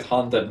going to get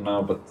hunted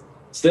now, but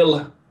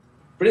still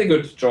pretty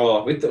good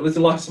draw. With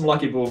some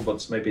lucky boom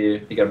bots, maybe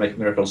he can make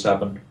miracles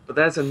happen. But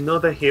there's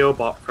another heal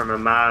bot from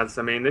Amaz.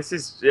 I mean, this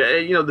is,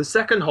 the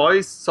second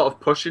Hoej's sort of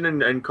pushing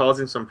and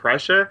causing some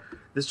pressure.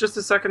 There's just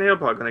a second heal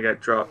bot going to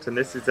get dropped, and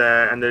this is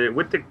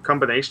with the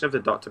combination of the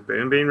Dr.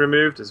 Boom being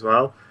removed as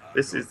well.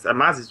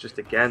 Amaz is just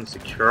again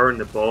securing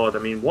the board. I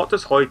mean, what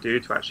does Hoej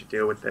do to actually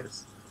deal with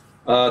this?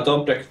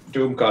 Top deck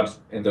Doom card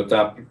into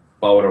tap,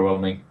 power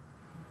overwhelming.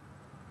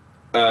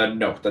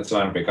 No, that's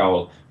not a big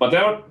owl. But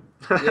there,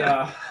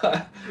 yeah.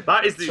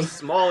 That is the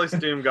smallest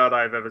Doom Guard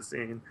I've ever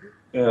seen.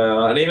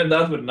 Yeah, and even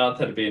that would not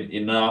have been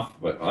enough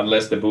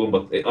unless he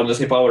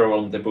power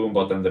overwhelmed the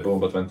Boombot and the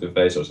Boombot went to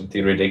face or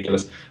something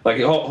ridiculous. Like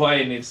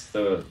Hoej needs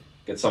to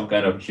get some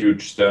kind of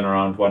huge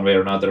turnaround one way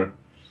or another.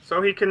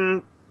 So he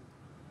can.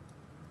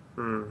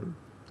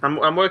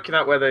 I'm working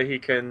out whether he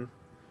can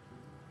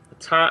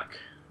attack.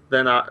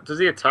 Then does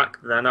he attack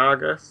then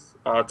Argus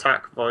or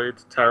attack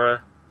Void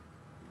Terror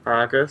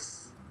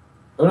Argus?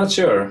 I'm not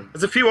sure.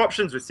 There's a few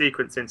options with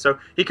sequencing, so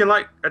he can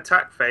like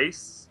attack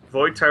face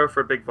Void Terror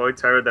for a big Void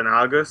Terror, then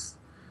Argus,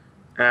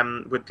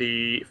 with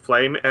the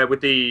flame,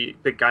 with the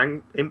big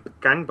imp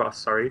gang boss,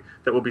 sorry,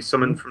 that will be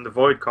summoned from the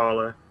Void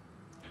Caller.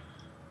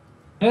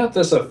 Yeah,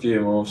 there's a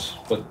few moves,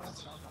 but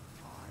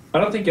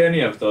I don't think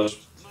any of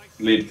those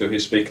lead to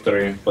his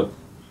victory. But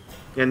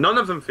yeah, none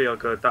of them feel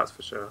good, that's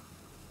for sure.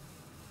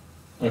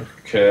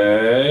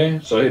 Okay,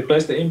 so he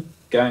plays the Imp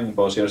Gang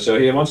boss here, so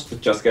he wants to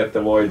just get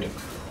the Void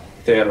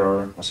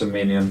Terror as a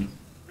minion.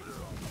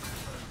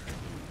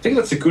 I think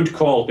that's a good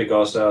call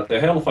because the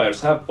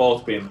Hellfires have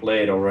both been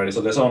played already,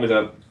 so there's only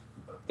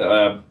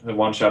the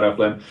one Shadow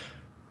Flame.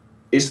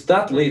 Is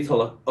that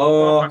lethal?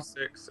 4, 5,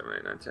 6, 7,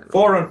 8, 9, 10.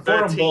 4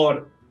 on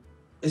board.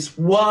 Is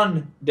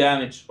 1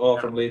 damage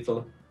off from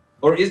lethal?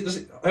 Or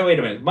oh, wait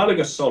a minute,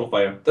 Malygos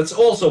Soulfire. That's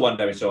also 1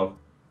 damage off.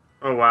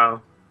 Oh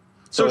wow.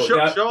 So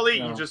So surely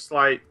no. you just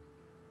like,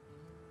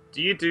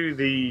 do you do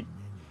the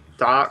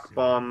Dark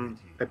Bomb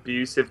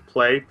abusive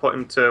play put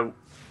him to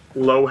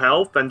low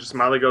health, then just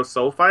Malago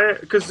Soulfire?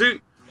 Because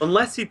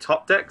unless he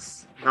top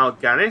decks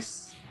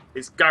Mal'Ganis,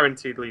 it's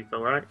guaranteed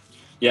lethal, right?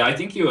 Yeah, I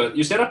think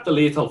you set up the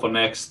lethal for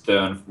next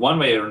turn, one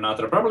way or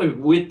another, probably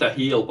with the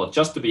heal, but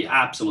just to be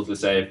absolutely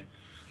safe.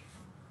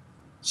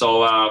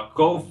 So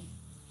go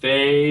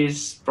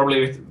face,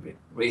 probably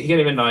he can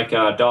even like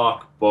a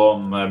Dark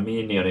Bomb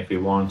minion if he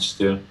wants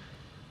to.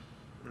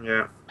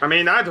 Yeah, I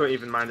mean, I don't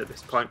even mind at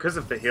this point because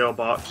of the heal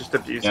bot, just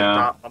abusive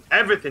Dark Bomb,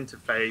 everything to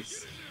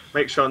face,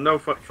 make sure no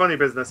funny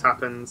business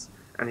happens,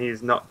 and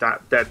he's not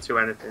dead to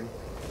anything.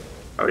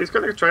 Oh, he's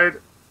going to trade.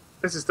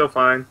 This is still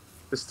fine.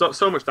 There's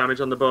so much damage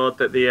on the board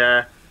that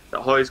that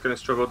Hoej's going to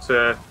struggle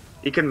to.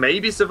 He can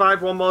maybe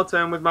survive one more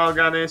turn with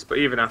Mal'Ganis, but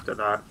even after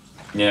that,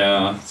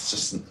 yeah, it's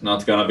just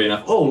not gonna be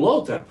enough. Oh,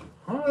 low tap.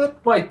 Oh,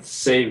 that might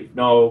save.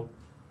 No,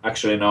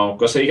 actually no,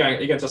 because he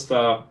can just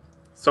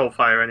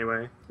Soulfire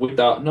anyway. With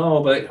that,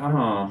 no, but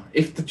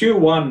if the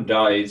 2/1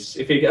 dies,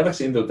 if he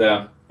attacks into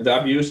the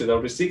abuse, there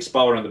will be 6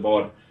 power on the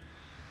board.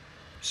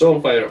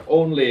 Soulfire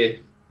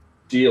only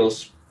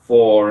deals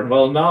 4.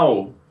 Well,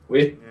 now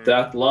with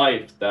that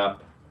life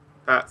tap.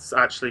 That's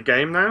actually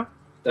game now?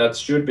 That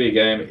should be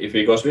game if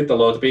he goes with the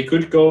load. But he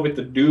could go with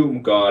the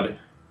Doom God.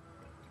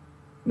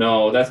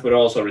 No, that would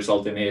also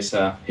result in his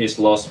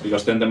loss,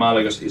 because then the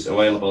Malagos is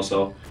available,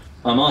 so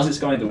Amaz is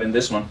going to win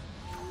this one.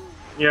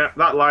 Yeah,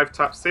 that live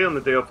tap sealing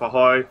the deal for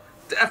Hoej.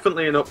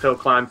 Definitely an uphill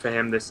climb for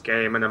him this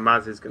game, and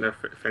Amaz is going to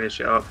finish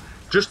it up.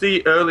 Just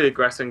the early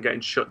aggression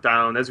getting shut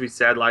down, as we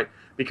said, like,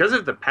 because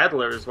of the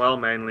Peddler as well,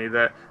 mainly,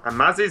 that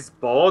Amaz's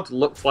board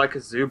looked like a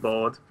zoo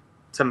board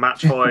to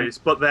match Hoej's,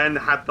 but then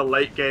had the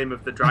late game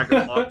of the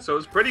Dragon Lock, so it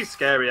was pretty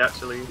scary,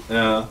 actually.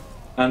 Yeah,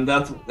 and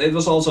it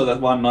was also that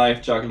one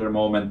knife juggler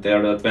moment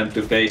there that went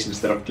to face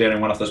instead of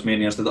clearing one of those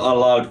minions that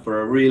allowed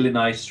for a really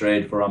nice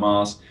trade for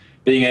Amaz,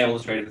 being able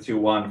to trade the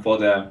 2/1 for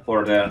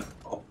the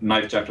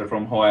knife juggler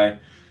from Hoej.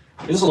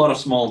 There's a lot of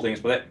small things,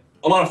 but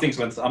a lot of things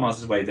went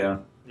Amaz's way there.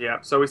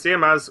 Yeah, so we see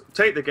Amaz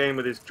take the game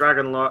with his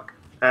Dragon Lock.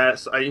 A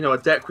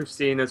deck we've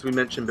seen, as we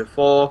mentioned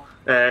before,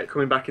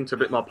 coming back into a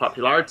bit more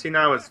popularity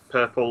now as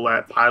Purple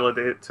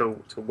piloted it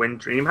to win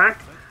DreamHack.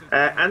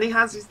 And he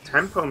has his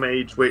Tempo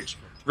Mage, which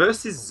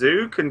versus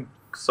Zoo can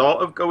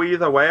sort of go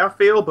either way, I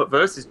feel, but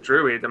versus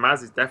Druid,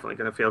 Amaz is definitely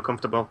going to feel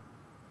comfortable.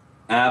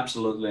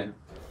 Absolutely.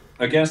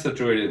 Against the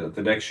Druid,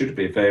 the deck should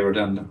be favored,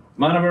 and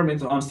Mana Worm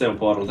into Unstable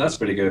Portal, that's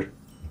pretty good.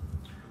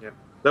 Yeah,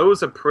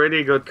 those are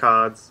pretty good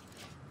cards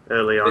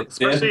early on,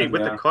 especially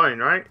with the coin,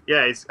 right?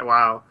 Yeah,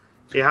 wow.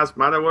 He has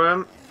Mana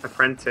Worm,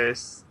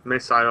 Apprentice,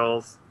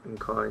 Missiles, and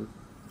Coin.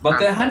 But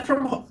the hand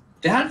from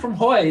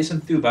Hoej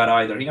isn't too bad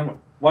either. He can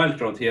Wild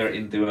Growth here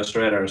into a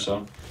Shredder,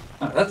 so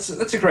that's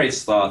a great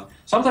start.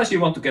 Sometimes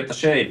you want to get the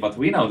Shade, but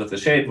we know that the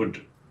Shade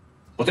would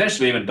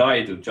potentially even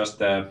die to just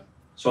the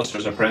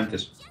Sorcerer's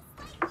Apprentice.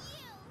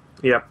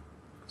 Yep.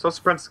 Sorcerer's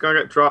Apprentice is going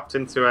to get dropped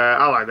into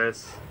ally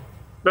this.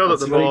 Build up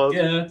the board.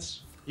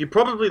 You're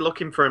probably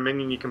looking for a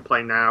minion you can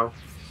play now.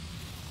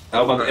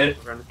 Oh, but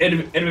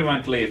Enemy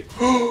Van Cleave.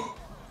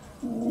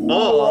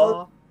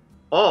 Or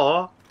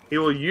he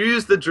will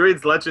use the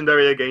Druid's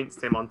Legendary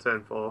against him on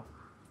turn 4.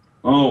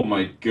 Oh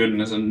my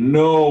goodness, and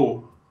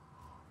no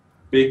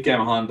Big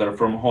Game Hunter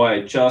from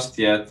Hoej just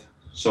yet.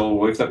 So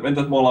when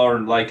that Molar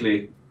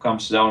likely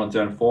comes down on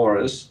turn 4,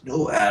 there's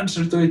no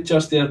answer to it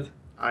just yet.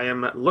 I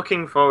am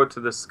looking forward to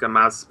the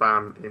Skamaz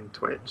spam in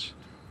Twitch.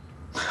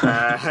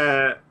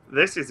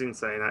 This is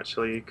insane,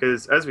 actually,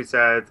 because as we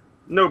said,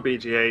 no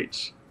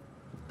BGH.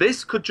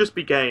 This could just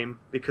be game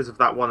because of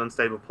that one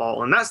unstable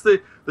portal, and that's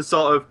the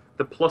sort of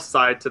the plus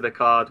side to the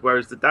card,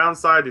 whereas the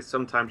downside is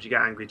sometimes you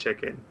get Angry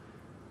Chicken.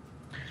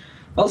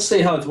 I'll see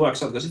how it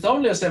works out, because it's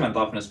only a 7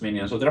 toughness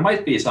minion, so there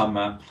might be some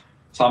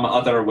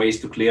other ways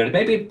to clear it.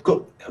 Maybe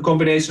a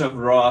combination of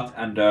Wrath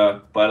and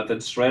Piloted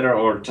Shredder,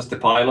 or just the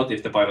Pilot,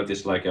 if the Pilot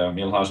is like a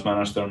Millhouse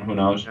Mana Stone, who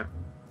knows.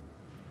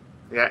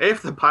 Yeah,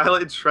 if the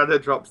Piloted Shredder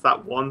drops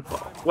that one,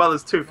 well,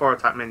 there's 2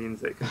 4-attack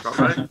minions it can drop,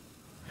 right?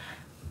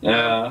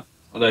 Yeah.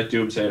 Like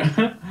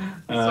Doomsayer.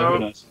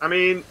 So, I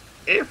mean,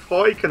 if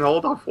Hoej can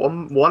hold off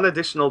one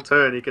additional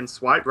turn, he can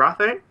swipe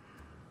Wrathe,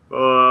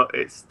 but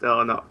it's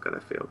still not going to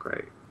feel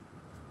great.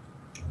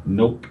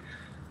 Nope.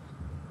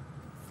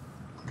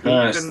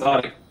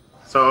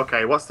 So,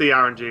 okay, what's the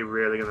RNG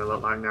really going to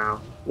look like now?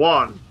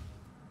 1.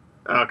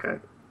 Okay.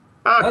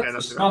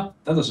 That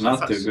was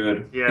not too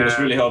good. Yeah. He was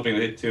really hoping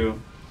to hit 2.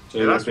 So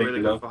yeah, that's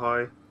really good for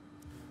Hoej.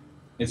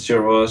 It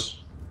sure was.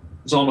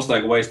 It's almost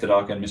like wasted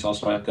Arcane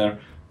Missiles right there.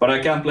 But I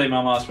can't blame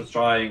Amaz for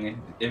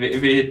trying. If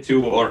he hit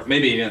 2 or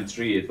maybe even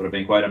 3, it would have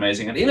been quite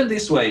amazing. And even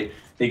this way,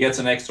 he gets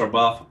an extra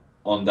buff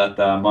on that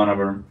Mana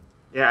Worm.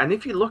 Yeah, and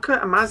if you look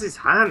at Amaz's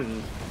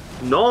hand,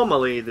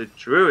 normally the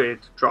Druid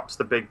drops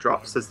the big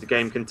drops as the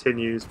game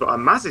continues, but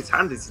Amaz's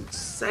hand is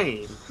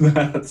insane.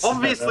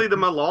 Obviously, the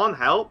Milan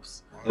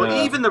helps, but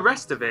even the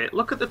rest of it,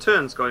 look at the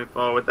turns going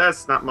forward. There's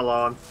Snap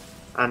Milan.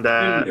 And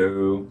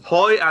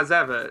Hoej, as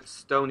ever,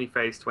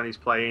 stony-faced when he's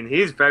playing.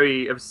 He's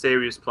very a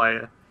serious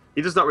player.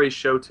 He does not really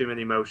show too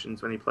many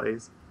emotions when he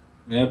plays.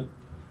 Yep.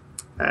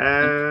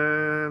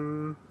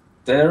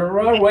 There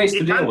are ways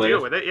to deal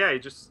with it. Yeah,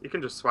 you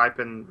can just swipe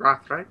in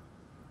Wrath, right?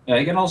 Yeah,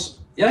 he can also.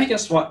 Yeah, he can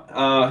swipe.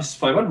 His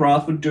 5-1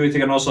 Wrath would do it. He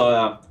can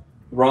also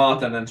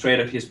Wrath and then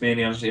trade his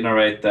minions,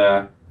 iterate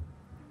the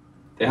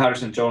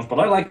Harrison Jones. But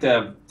I like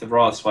the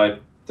Wrath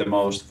swipe the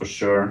most for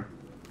sure.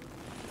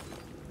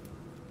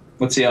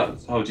 Let's see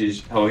how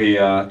he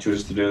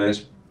chooses to do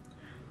this.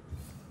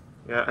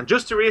 Yeah, and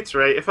just to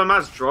reiterate, if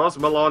Amaz draws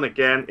Malone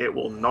again, it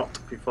will not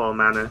be 4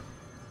 mana.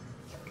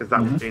 Because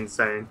that would be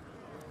insane.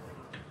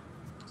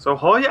 So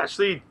Hoej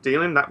actually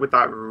dealing with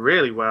that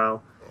really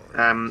well.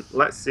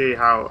 Let's see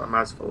how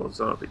Amaz follows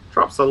up. It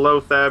drops a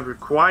Lothar,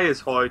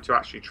 requires Hoej to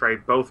actually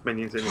trade both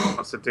minions in if he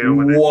wants to deal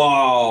with it.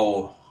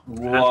 Wow!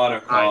 What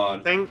a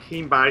card. I think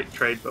he might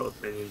trade both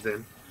minions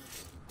in.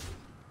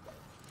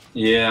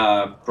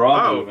 Yeah,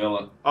 probably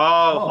will.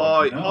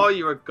 Hoej, no. Hoej,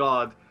 you're a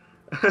god.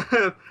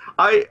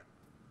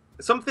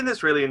 Something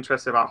that's really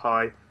interesting about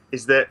Hoej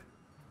is that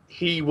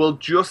he will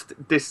just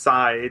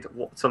decide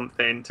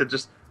something to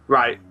just,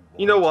 right,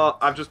 you know what,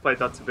 I've just played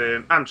Dr.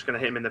 Boom, I'm just going to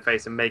hit him in the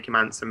face and make him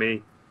answer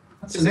me.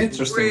 That's an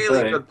interesting really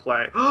play. Good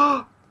play.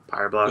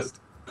 Pyroblast.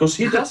 Because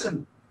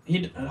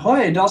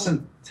Hoej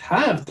doesn't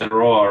have the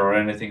roar or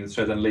anything that's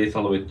threatened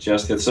lethal with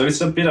just yet, so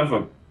it's a bit of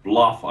a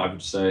bluff, I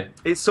would say.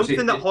 It's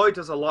something that Hoej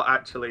does a lot,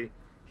 actually.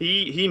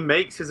 He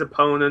makes his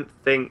opponent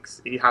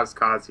thinks he has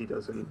cards he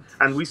doesn't.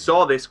 And we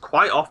saw this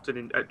quite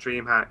often at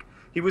DreamHack.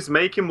 He was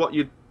making what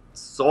you'd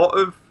sort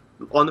of,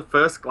 on the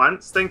first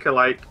glance, think are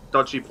like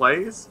dodgy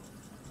plays.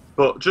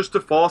 But just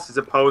to force his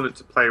opponent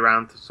to play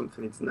around to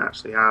something he doesn't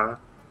actually have.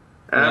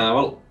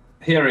 Well,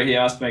 here he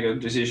has to make a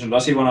decision.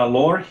 Does he want to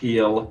lore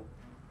heal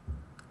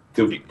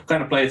to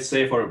kind of play it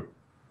safe, or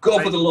go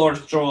for the lore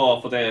draw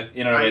for the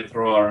innerate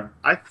roar?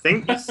 I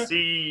think you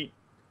see...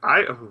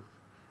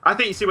 I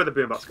think you see where the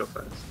Boombats go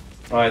first.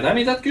 Right, I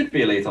mean, that could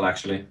be lethal,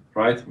 actually,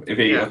 right? If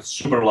he got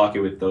super lucky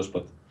with those,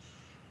 but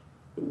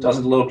it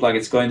doesn't look like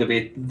it's going to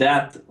be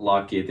that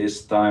lucky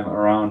this time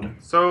around.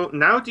 So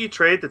now do you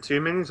trade the 2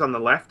 minions on the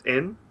left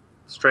in,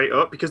 straight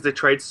up, because they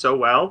trade so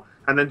well,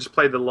 and then just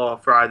play the lore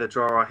for either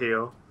draw or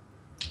heal?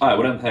 I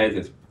wouldn't hate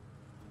it.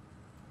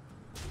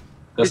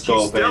 Just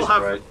go base,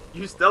 right?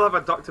 You still have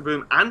a Dr.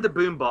 Boom and a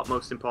Boombot,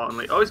 most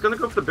importantly. Oh, he's going to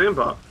go for the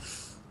Boombot.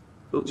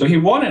 So he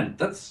won it.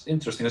 That's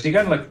interesting. Because he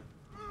kind of like...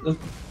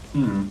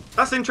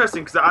 That's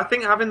interesting, because I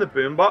think having the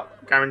Boombot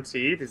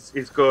guaranteed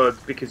is good,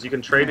 because you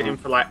can trade it in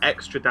for like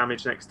extra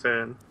damage next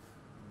turn.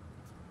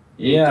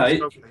 Yeah,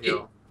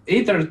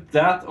 either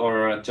that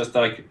or just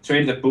like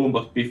trade the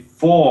Boombot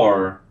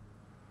before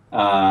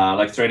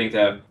like trading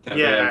the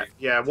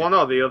yeah, one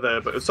or the other,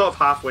 but it was sort of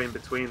halfway in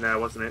between there,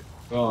 wasn't it?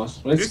 Oh,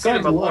 well, it's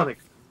going to work.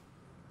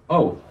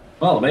 Oh,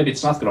 well, maybe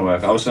it's not going to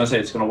work. I was going to say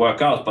it's going to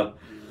work out, but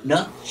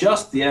not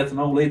just yet.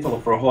 No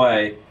lethal for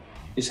Hoej.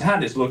 His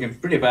hand is looking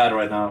pretty bad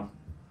right now,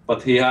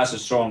 but he has a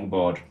strong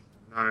board.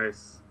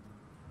 Nice.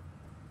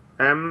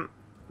 How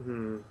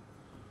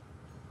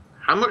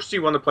much do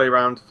you want to play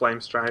around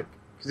Flame Strike?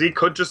 Because he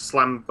could just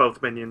slam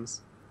both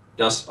minions.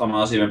 Does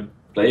Amaz even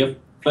play a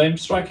Flame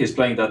Strike? He's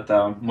playing that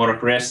more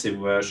aggressive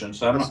version,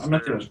 so I'm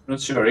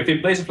not sure. If he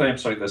plays a Flame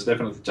Strike, there's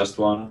definitely just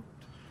one.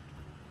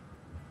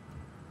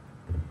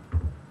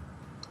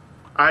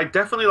 I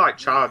definitely like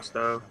Charge,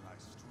 though.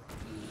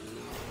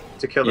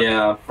 To kill him.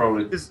 Yeah,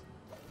 probably.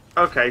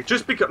 Okay,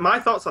 just because my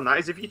thoughts on that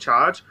is if you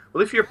charge,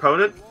 well, if your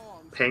opponent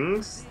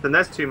pings, then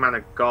there's 2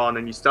 mana gone,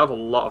 and you still have a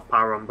lot of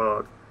power on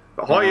board.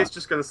 But Hoej is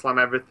just going to slam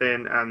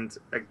everything and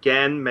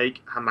again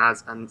make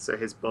Amaz answer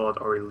his board,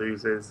 or he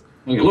loses.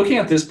 Looking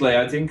at this play,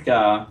 I think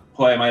Hoej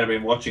might have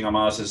been watching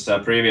Amaz's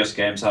previous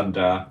games and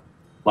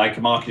like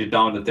marked it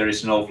down that there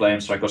is no Flame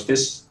Strike. Because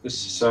this is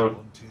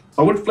so.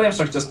 Or would Flame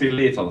Strike just be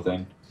lethal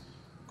then?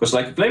 Because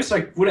like Flame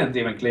Strike wouldn't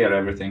even clear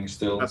everything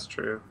still. That's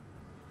true.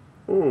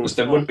 Because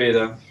there would be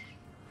the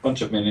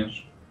bunch of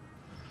minions.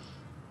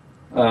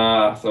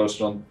 Those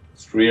don't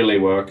really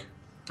work.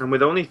 And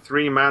with only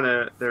 3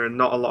 mana, there are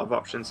not a lot of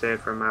options here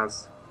for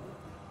Amaz.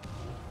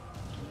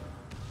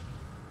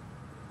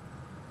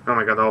 Oh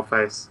my god, all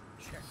face.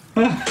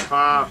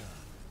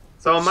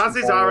 So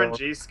Amaz's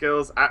RNG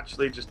skills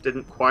actually just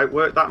didn't quite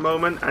work that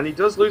moment, and he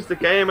does lose the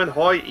game, and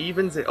Hoej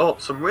evens it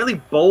up. Some really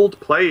bold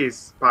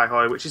plays by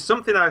Hoej, which is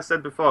something I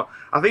said before.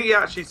 I think he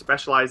actually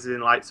specializes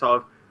in like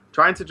sort of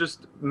trying to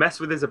just mess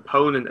with his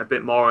opponent a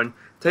bit more and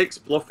takes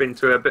bluffing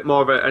to a bit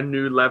more of a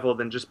new level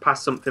than just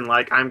pass something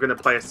like, I'm going to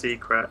play a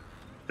secret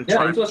and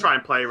try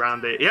and play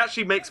around it. He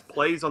actually makes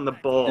plays on the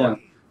board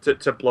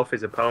to bluff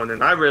his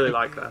opponent. I really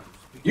like that.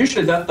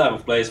 Usually that type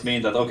of plays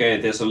mean that,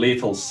 okay, there's a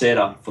lethal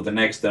setup for the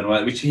next turn,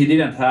 which he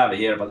didn't have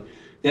here. But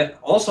yeah,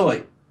 also,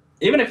 like,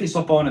 even if his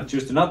opponent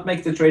chose to not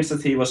make the trades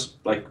that he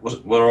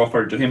were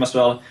offered to him as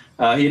well,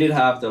 he did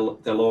have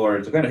the lower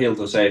to kind of heal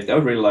to safety. I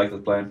would really like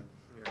that play.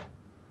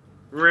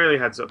 Really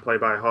heads up play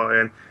by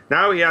Hoej, and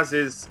now he has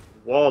his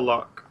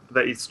Warlock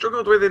that he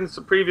struggled with in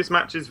some previous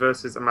matches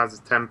versus Amaz's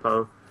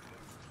Tempo.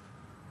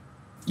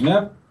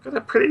 Yeah. Got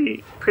a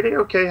pretty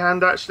okay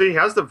hand actually. He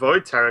has the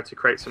Void Terror to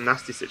create some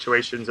nasty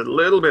situations a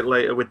little bit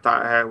later with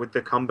that with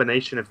the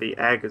combination of the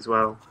egg as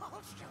well.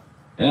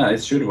 Yeah,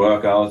 it should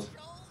work out.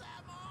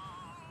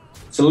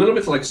 It's a little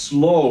bit like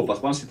slow,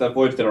 but once that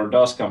Void Terror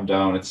does come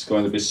down, it's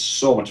going to be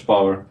so much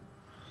power.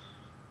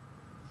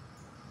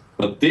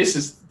 But this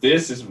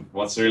is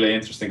what's really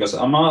interesting, because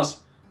Amaz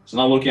is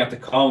now looking at the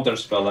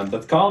counterspell, and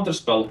that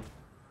counterspell,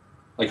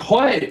 like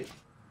Hoej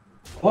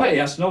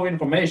has no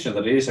information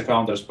that it is a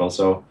counterspell,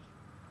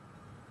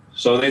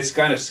 so it's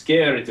kind of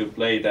scary to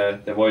play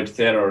the Void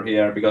Terror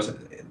here, because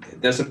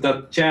there's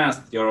that chance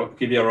that you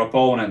give your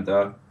opponent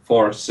a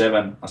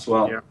 4/7 as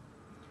well. Yeah.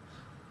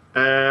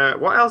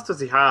 What else does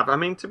he have? I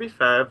mean, to be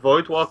fair,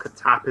 Voidwalker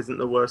tap isn't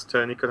the worst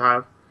turn he could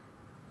have.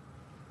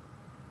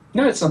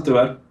 No, it's not too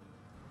bad.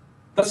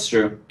 That's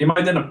true. He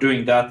might end up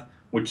doing that,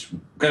 which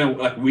kind of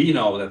like we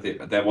know that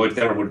the Void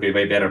Terror would be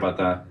way better, but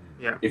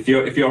yeah. If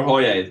you're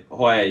Hoej,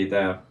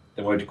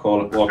 the Void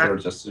Walker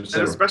just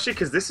and especially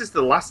because this is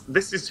the last.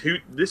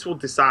 This will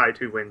decide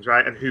who wins,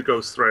 right, and who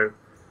goes through.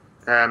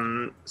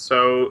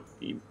 So,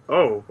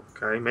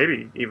 okay,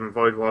 maybe even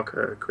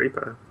Voidwalker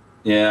Creeper.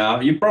 Yeah,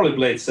 you probably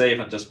play it safe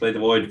and just play the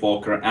Void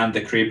Walker and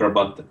the Creeper,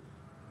 but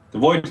the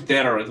Void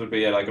Terror, it would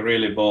be like a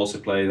really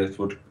ballsy play that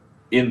would,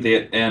 in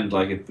the end,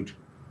 like it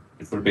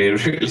would be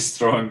really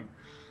strong.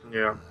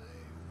 Yeah.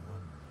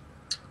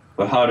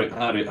 But how do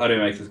you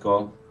make this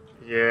call?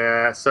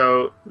 Yeah,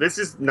 so this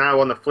is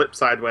now on the flip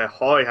side where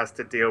Hoej has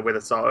to deal with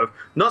a sort of,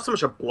 not so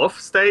much a bluff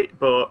state,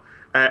 but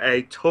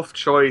a tough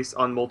choice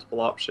on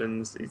multiple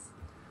options. Let's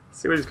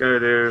see what he's going to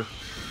do.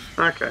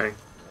 Okay.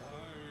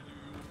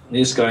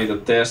 He's going to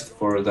test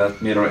for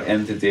that mirror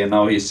entity, and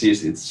now he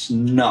sees it's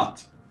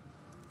not.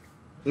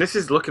 This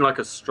is looking like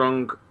a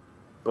strong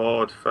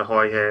board for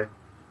Hoej here.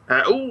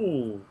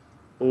 Ooh.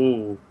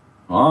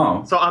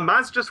 Oh. So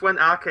Amaz just went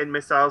Arcane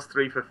Missiles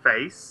 3 for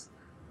face.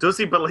 Does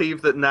he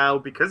believe that now,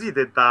 because he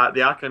did that,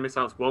 the Arcane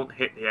Missiles won't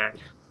hit the edge?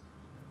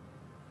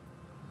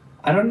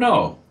 I don't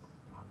know.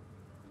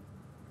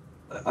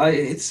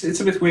 It's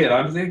a bit weird.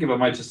 I'm thinking I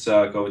might just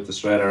go with the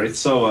Shredder. It's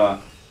so...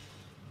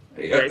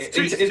 it's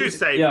too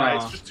safe, yeah.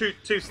 right? It's just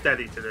too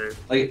steady to do.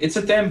 Like, it's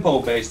a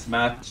tempo-based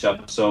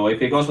matchup, so if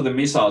he goes for the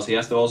missiles, he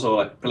has to also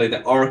like play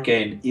the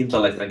Arcane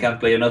Intellect and can't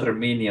play another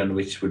minion,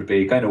 which would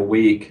be kind of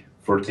weak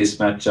for this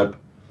matchup.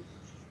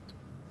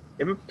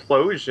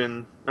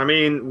 Implosion. I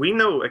mean, we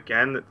know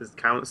again that there's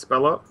counter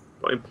spell up,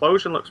 but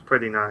Implosion looks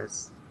pretty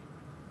nice.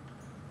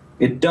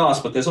 It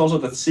does, but there's also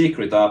that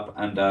secret up,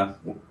 and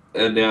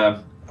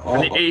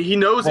he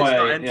knows it's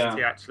not entity,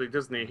 yeah. Actually,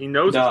 doesn't he? He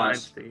knows it's not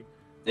entity.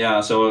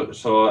 Yeah,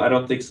 so I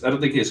don't think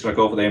he's gonna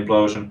go for the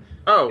implosion.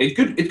 Oh, it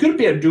could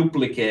be a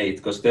duplicate,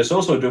 because there's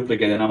also a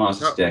duplicate in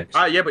Amaz's deck.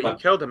 Yeah, but he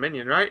killed a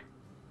minion, right?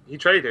 He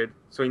traded,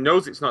 so he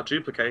knows it's not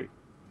duplicate.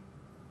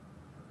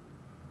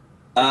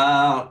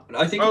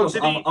 I think it was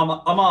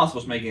Amaz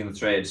was making the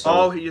trade.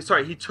 So.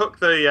 He took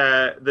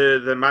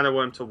the mana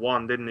worm to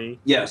 1, didn't he?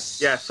 Yes.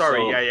 Yeah,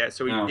 sorry,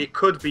 so it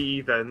could be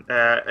even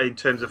in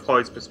terms of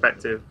Hoej's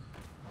perspective.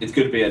 It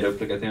could be a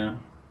duplicate, yeah.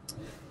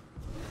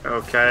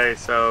 Okay,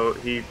 so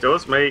he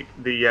does make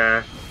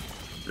the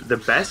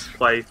best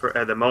play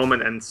at the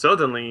moment, and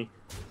suddenly,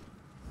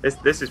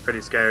 this is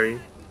pretty scary.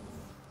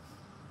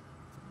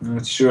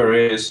 It sure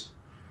is.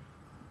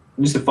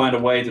 He needs to find a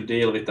way to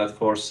deal with that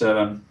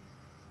 4/7.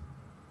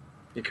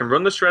 He can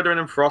run the Shredder in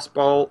and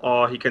Frostbolt,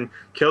 or he can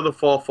kill the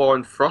 4/4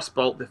 and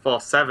Frostbolt the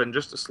 4/7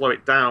 just to slow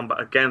it down.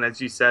 But again,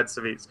 as you said,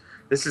 Savitz,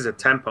 this is a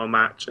tempo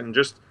match, and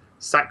just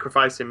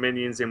sacrificing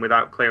minions in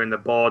without clearing the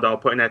board or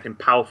putting anything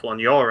powerful on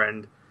your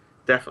end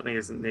definitely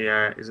isn't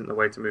the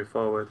way to move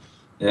forward.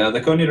 Yeah, the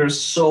Conjurer is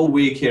so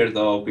weak here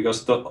though,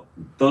 because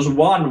those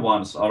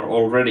 1/1s are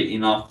already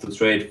enough to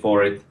trade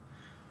for it.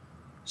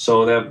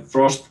 So the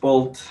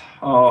Frostbolt,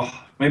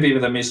 maybe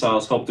even the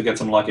missiles. Hope to get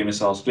some lucky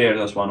missiles. Clear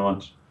those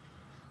 1/1s.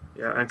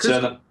 Yeah,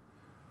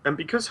 and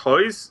because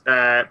Hoej's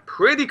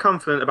pretty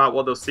confident about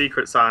what those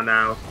secrets are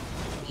now,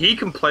 he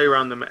can play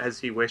around them as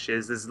he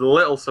wishes. There's a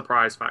little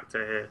surprise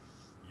factor here.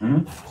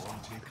 Mm-hmm.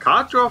 The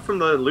card draw from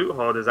the Loot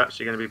Hoard is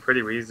actually going to be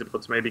pretty reasonable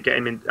to maybe get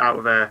him out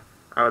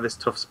of this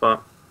tough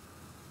spot.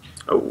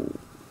 Oh,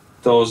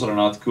 those are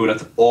not good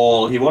at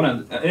all. He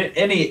wanted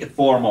any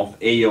form of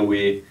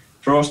AoE,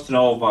 Frost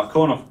Nova,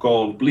 Cone of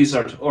Gold,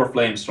 Blizzard, or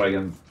Flame Strike,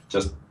 and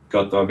just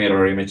got the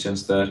mirror image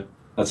instead.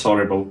 That's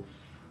horrible.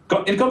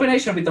 In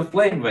combination with the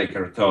Flame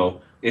Waker, though,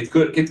 it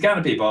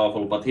can be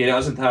powerful, but he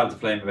doesn't have the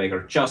Flame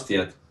Waker just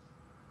yet.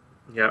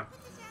 Yeah.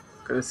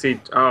 Gonna see.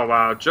 Oh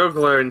wow,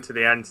 Juggler into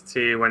the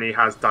entity when he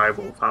has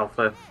Direwolf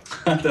Alpha.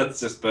 That's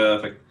just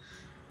perfect.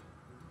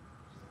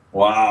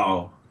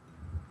 Wow.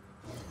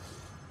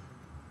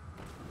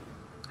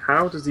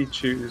 How does he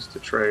choose to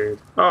trade?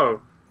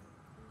 Oh,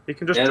 he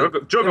can just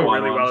juggle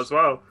really well as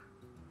well.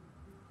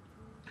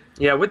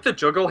 Yeah, with the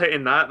juggle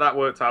hitting that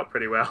worked out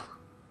pretty well.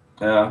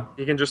 Yeah.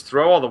 He can just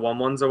throw all the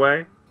 1/1s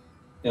away.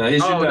 Yeah,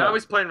 now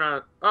he's playing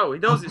around. Oh, he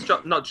knows it's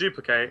not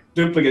duplicate.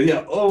 Duplicate,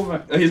 yeah. Oh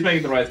my, he's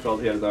making the right call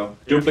here, though.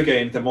 Yeah.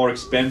 Duplicate the more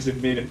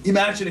expensive minion.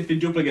 Imagine if he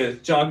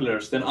duplicated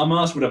jugglers, then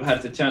Amaz would have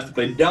had the chance to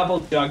play double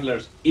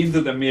jugglers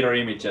into the mirror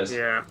images.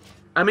 Yeah.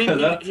 I mean,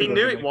 he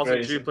knew it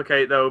wasn't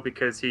duplicate, though,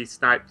 because he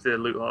sniped the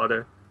Loot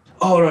Hoarder.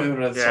 Oh, right,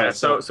 that's Yeah, right.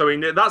 so he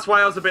knew, that's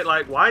why I was a bit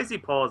like, why is he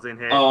pausing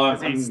here? Oh,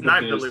 Because he I'm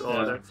snagged the confused, loot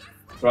order.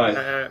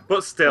 Right.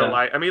 But still, Yeah.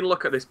 like, I mean,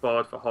 look at this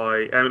board for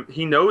Hoej.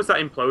 He knows that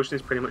Implosion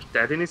is pretty much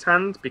dead in his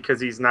hand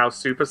because he's now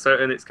super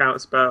certain it's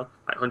counterspell,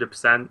 like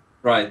 100%.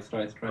 Right.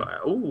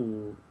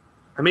 Ooh.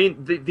 I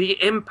mean, the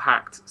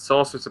impact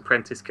Sorcerer's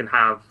Apprentice can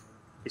have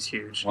is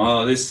huge.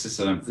 Wow, this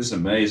is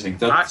amazing.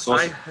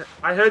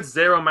 I heard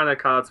 0 mana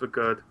cards were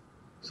good.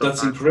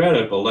 That's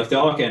incredible. Like the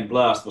Arcane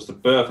Blast was the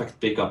perfect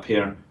pickup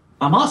here.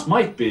 Amaz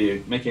might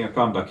be making a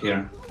comeback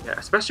here. Yeah,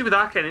 especially with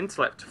Arcane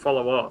Intellect to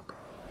follow up.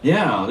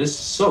 Yeah, this is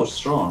so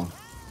strong.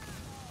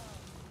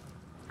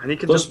 And he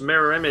can just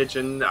mirror image,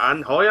 and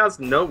Hoej has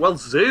no... Well,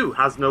 Zoo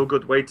has no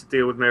good way to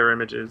deal with mirror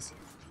images.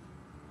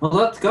 Well,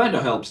 that kind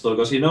of helps though,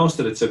 because he knows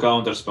that it's a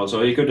counterspell,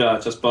 so he could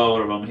just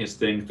power bomb his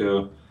thing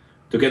to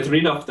get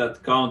rid of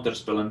that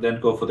counterspell and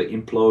then go for the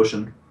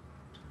Implosion.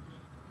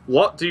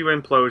 What do you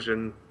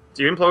Implosion?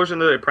 Do you Implosion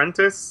the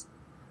Apprentice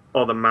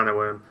or the Mana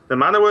Worm? The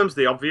Mana Worm's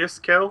the obvious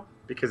kill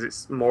because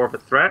it's more of a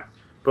threat,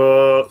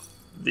 but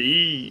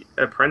the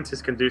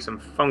Apprentice can do some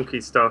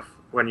funky stuff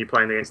when you're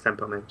playing against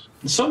Tempo Mage.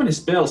 There's so many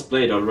spells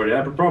played already.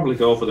 I would probably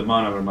go for the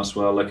Mana Worm as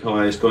well, like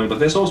Hoej is going, but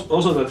there's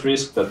also that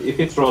risk that if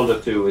it rolled a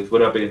 2, it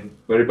would have been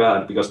very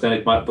bad, because then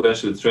it might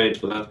potentially trade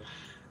for that.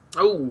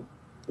 Oh!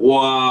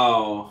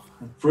 Wow!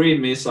 3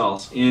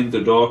 missiles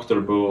into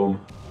Dr. Boom.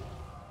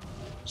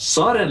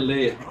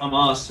 Suddenly,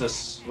 Amaz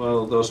has,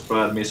 well, those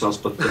bad missiles,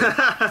 but...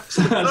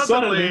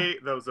 suddenly,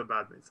 those are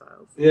bad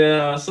missiles.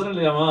 Yeah,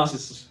 suddenly Amaz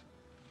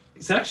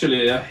is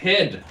actually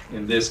ahead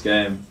in this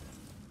game.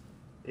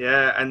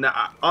 Yeah, and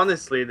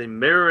honestly, the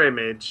mirror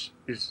image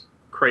is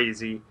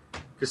crazy.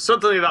 Because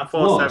suddenly that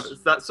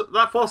 4/7,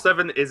 that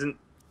 4/7 isn't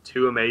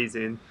too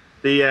amazing.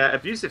 The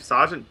Abusive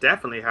Sergeant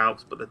definitely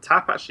helps, but the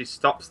tap actually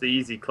stops the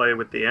easy clear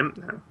with the Imp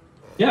now.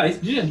 Yeah,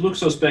 it didn't look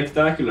so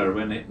spectacular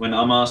when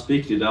Amaz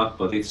picked it up,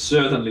 but it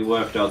certainly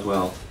worked out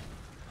well.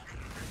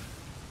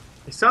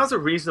 It sounds a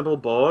reasonable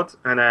board,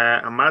 and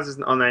Amaz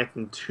isn't on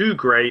anything too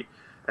great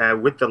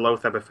with the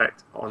Loatheb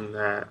effect on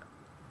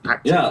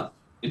active. Yeah,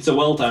 it's a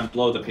well-timed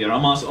Loatheb here.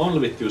 Amaz only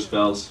with 2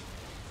 spells.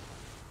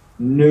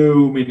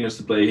 No minions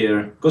to play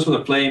here. Goes for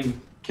the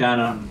Flame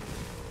Cannon.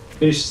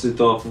 Finishes it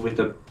off with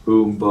a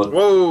Boom Bot.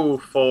 Whoa,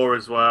 4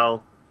 as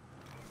well.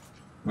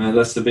 Well,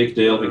 that's the big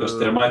deal, because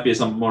there might be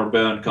some more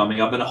burn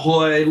coming up. And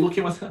Hoej,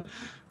 looking at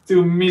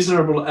 2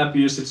 miserable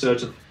Abusive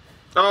Sergeant.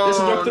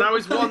 Oh, now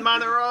he's 1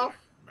 mana off.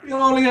 He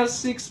only has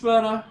 6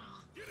 mana.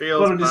 Feels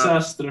What a bad.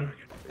 disaster.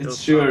 It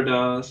sure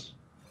does.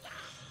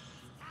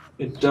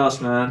 It does,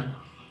 man.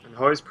 And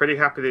Hoy's pretty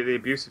happy that the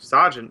Abusive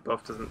Sergeant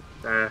buff doesn't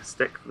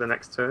stick for the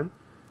next turn,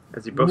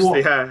 as he buffs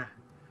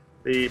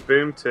the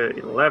Boom to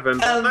 11.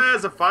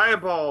 There's a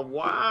Fireball.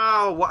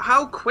 Wow,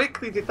 how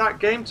quickly did that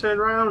game turn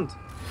around?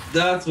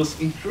 That was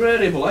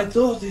incredible. I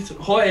thought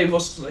Hoej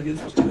was like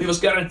he was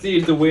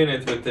guaranteed to win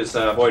it with this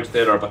Void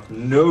Terror, but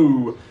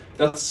no.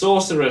 That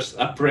Sorcerer's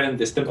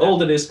Apprentice, all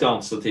the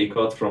discounts that he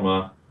got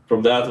from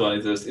that one,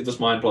 it was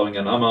mind blowing.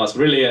 And Amaz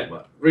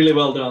really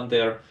well done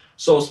there.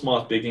 So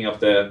smart picking up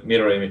the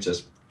mirror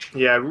images.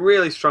 Yeah,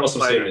 really strong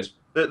Awesome play. series.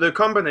 The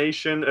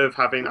combination of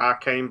having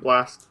Arcane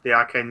Blast, the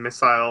Arcane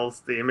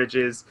Missiles, the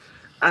images,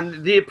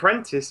 and the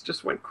Apprentice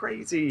just went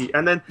crazy.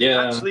 And then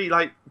actually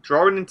like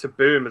drawing into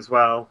Boom as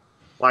well.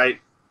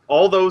 Like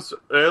all those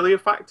earlier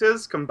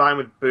factors combined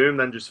with Boom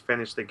then just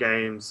finished the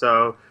game.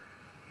 So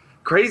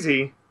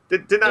crazy.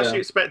 Didn't actually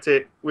expect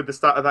it with the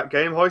start of that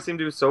game. Hoej seemed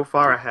to be so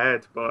far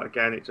ahead, but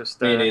again it just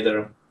Me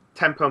neither.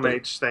 Tempo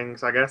Mage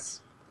things, I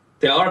guess.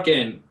 The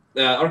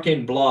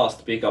Arcane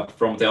Blast pickup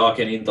from the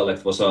Arcane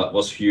Intellect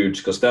was huge,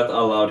 because that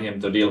allowed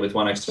him to deal with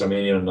 1 extra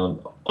minion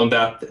on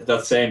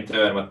that same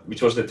turn,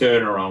 which was the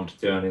turnaround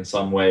turn in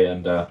some way,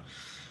 and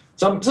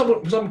some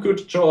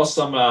good draws,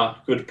 some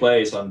good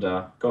plays, and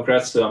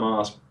congrats to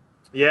Amaz.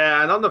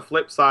 Yeah, and on the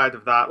flip side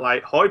of that,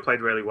 like Hoej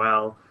played really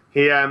well.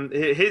 He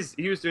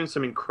was doing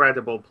some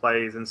incredible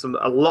plays and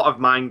a lot of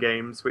mind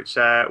games, which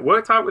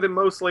worked out with him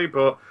mostly,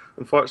 but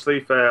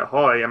unfortunately for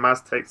Hoej,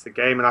 Amaz takes the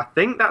game, and I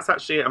think that's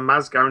actually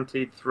Amaz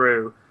guaranteed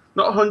through.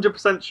 Not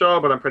 100% sure,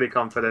 but I'm pretty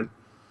confident.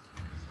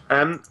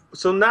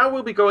 So now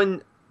we'll be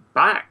going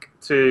back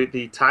to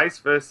the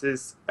Thijs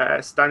versus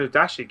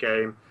Stanudashi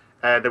game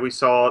that we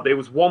saw. It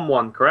was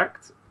 1-1,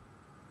 correct?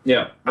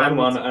 Yeah,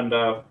 1-1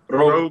 and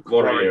Rogue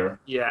Warrior.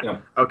 Yeah.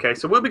 Okay,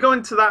 so we'll be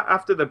going to that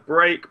after the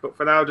break, but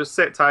for now, just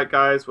sit tight,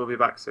 guys. We'll be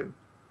back soon.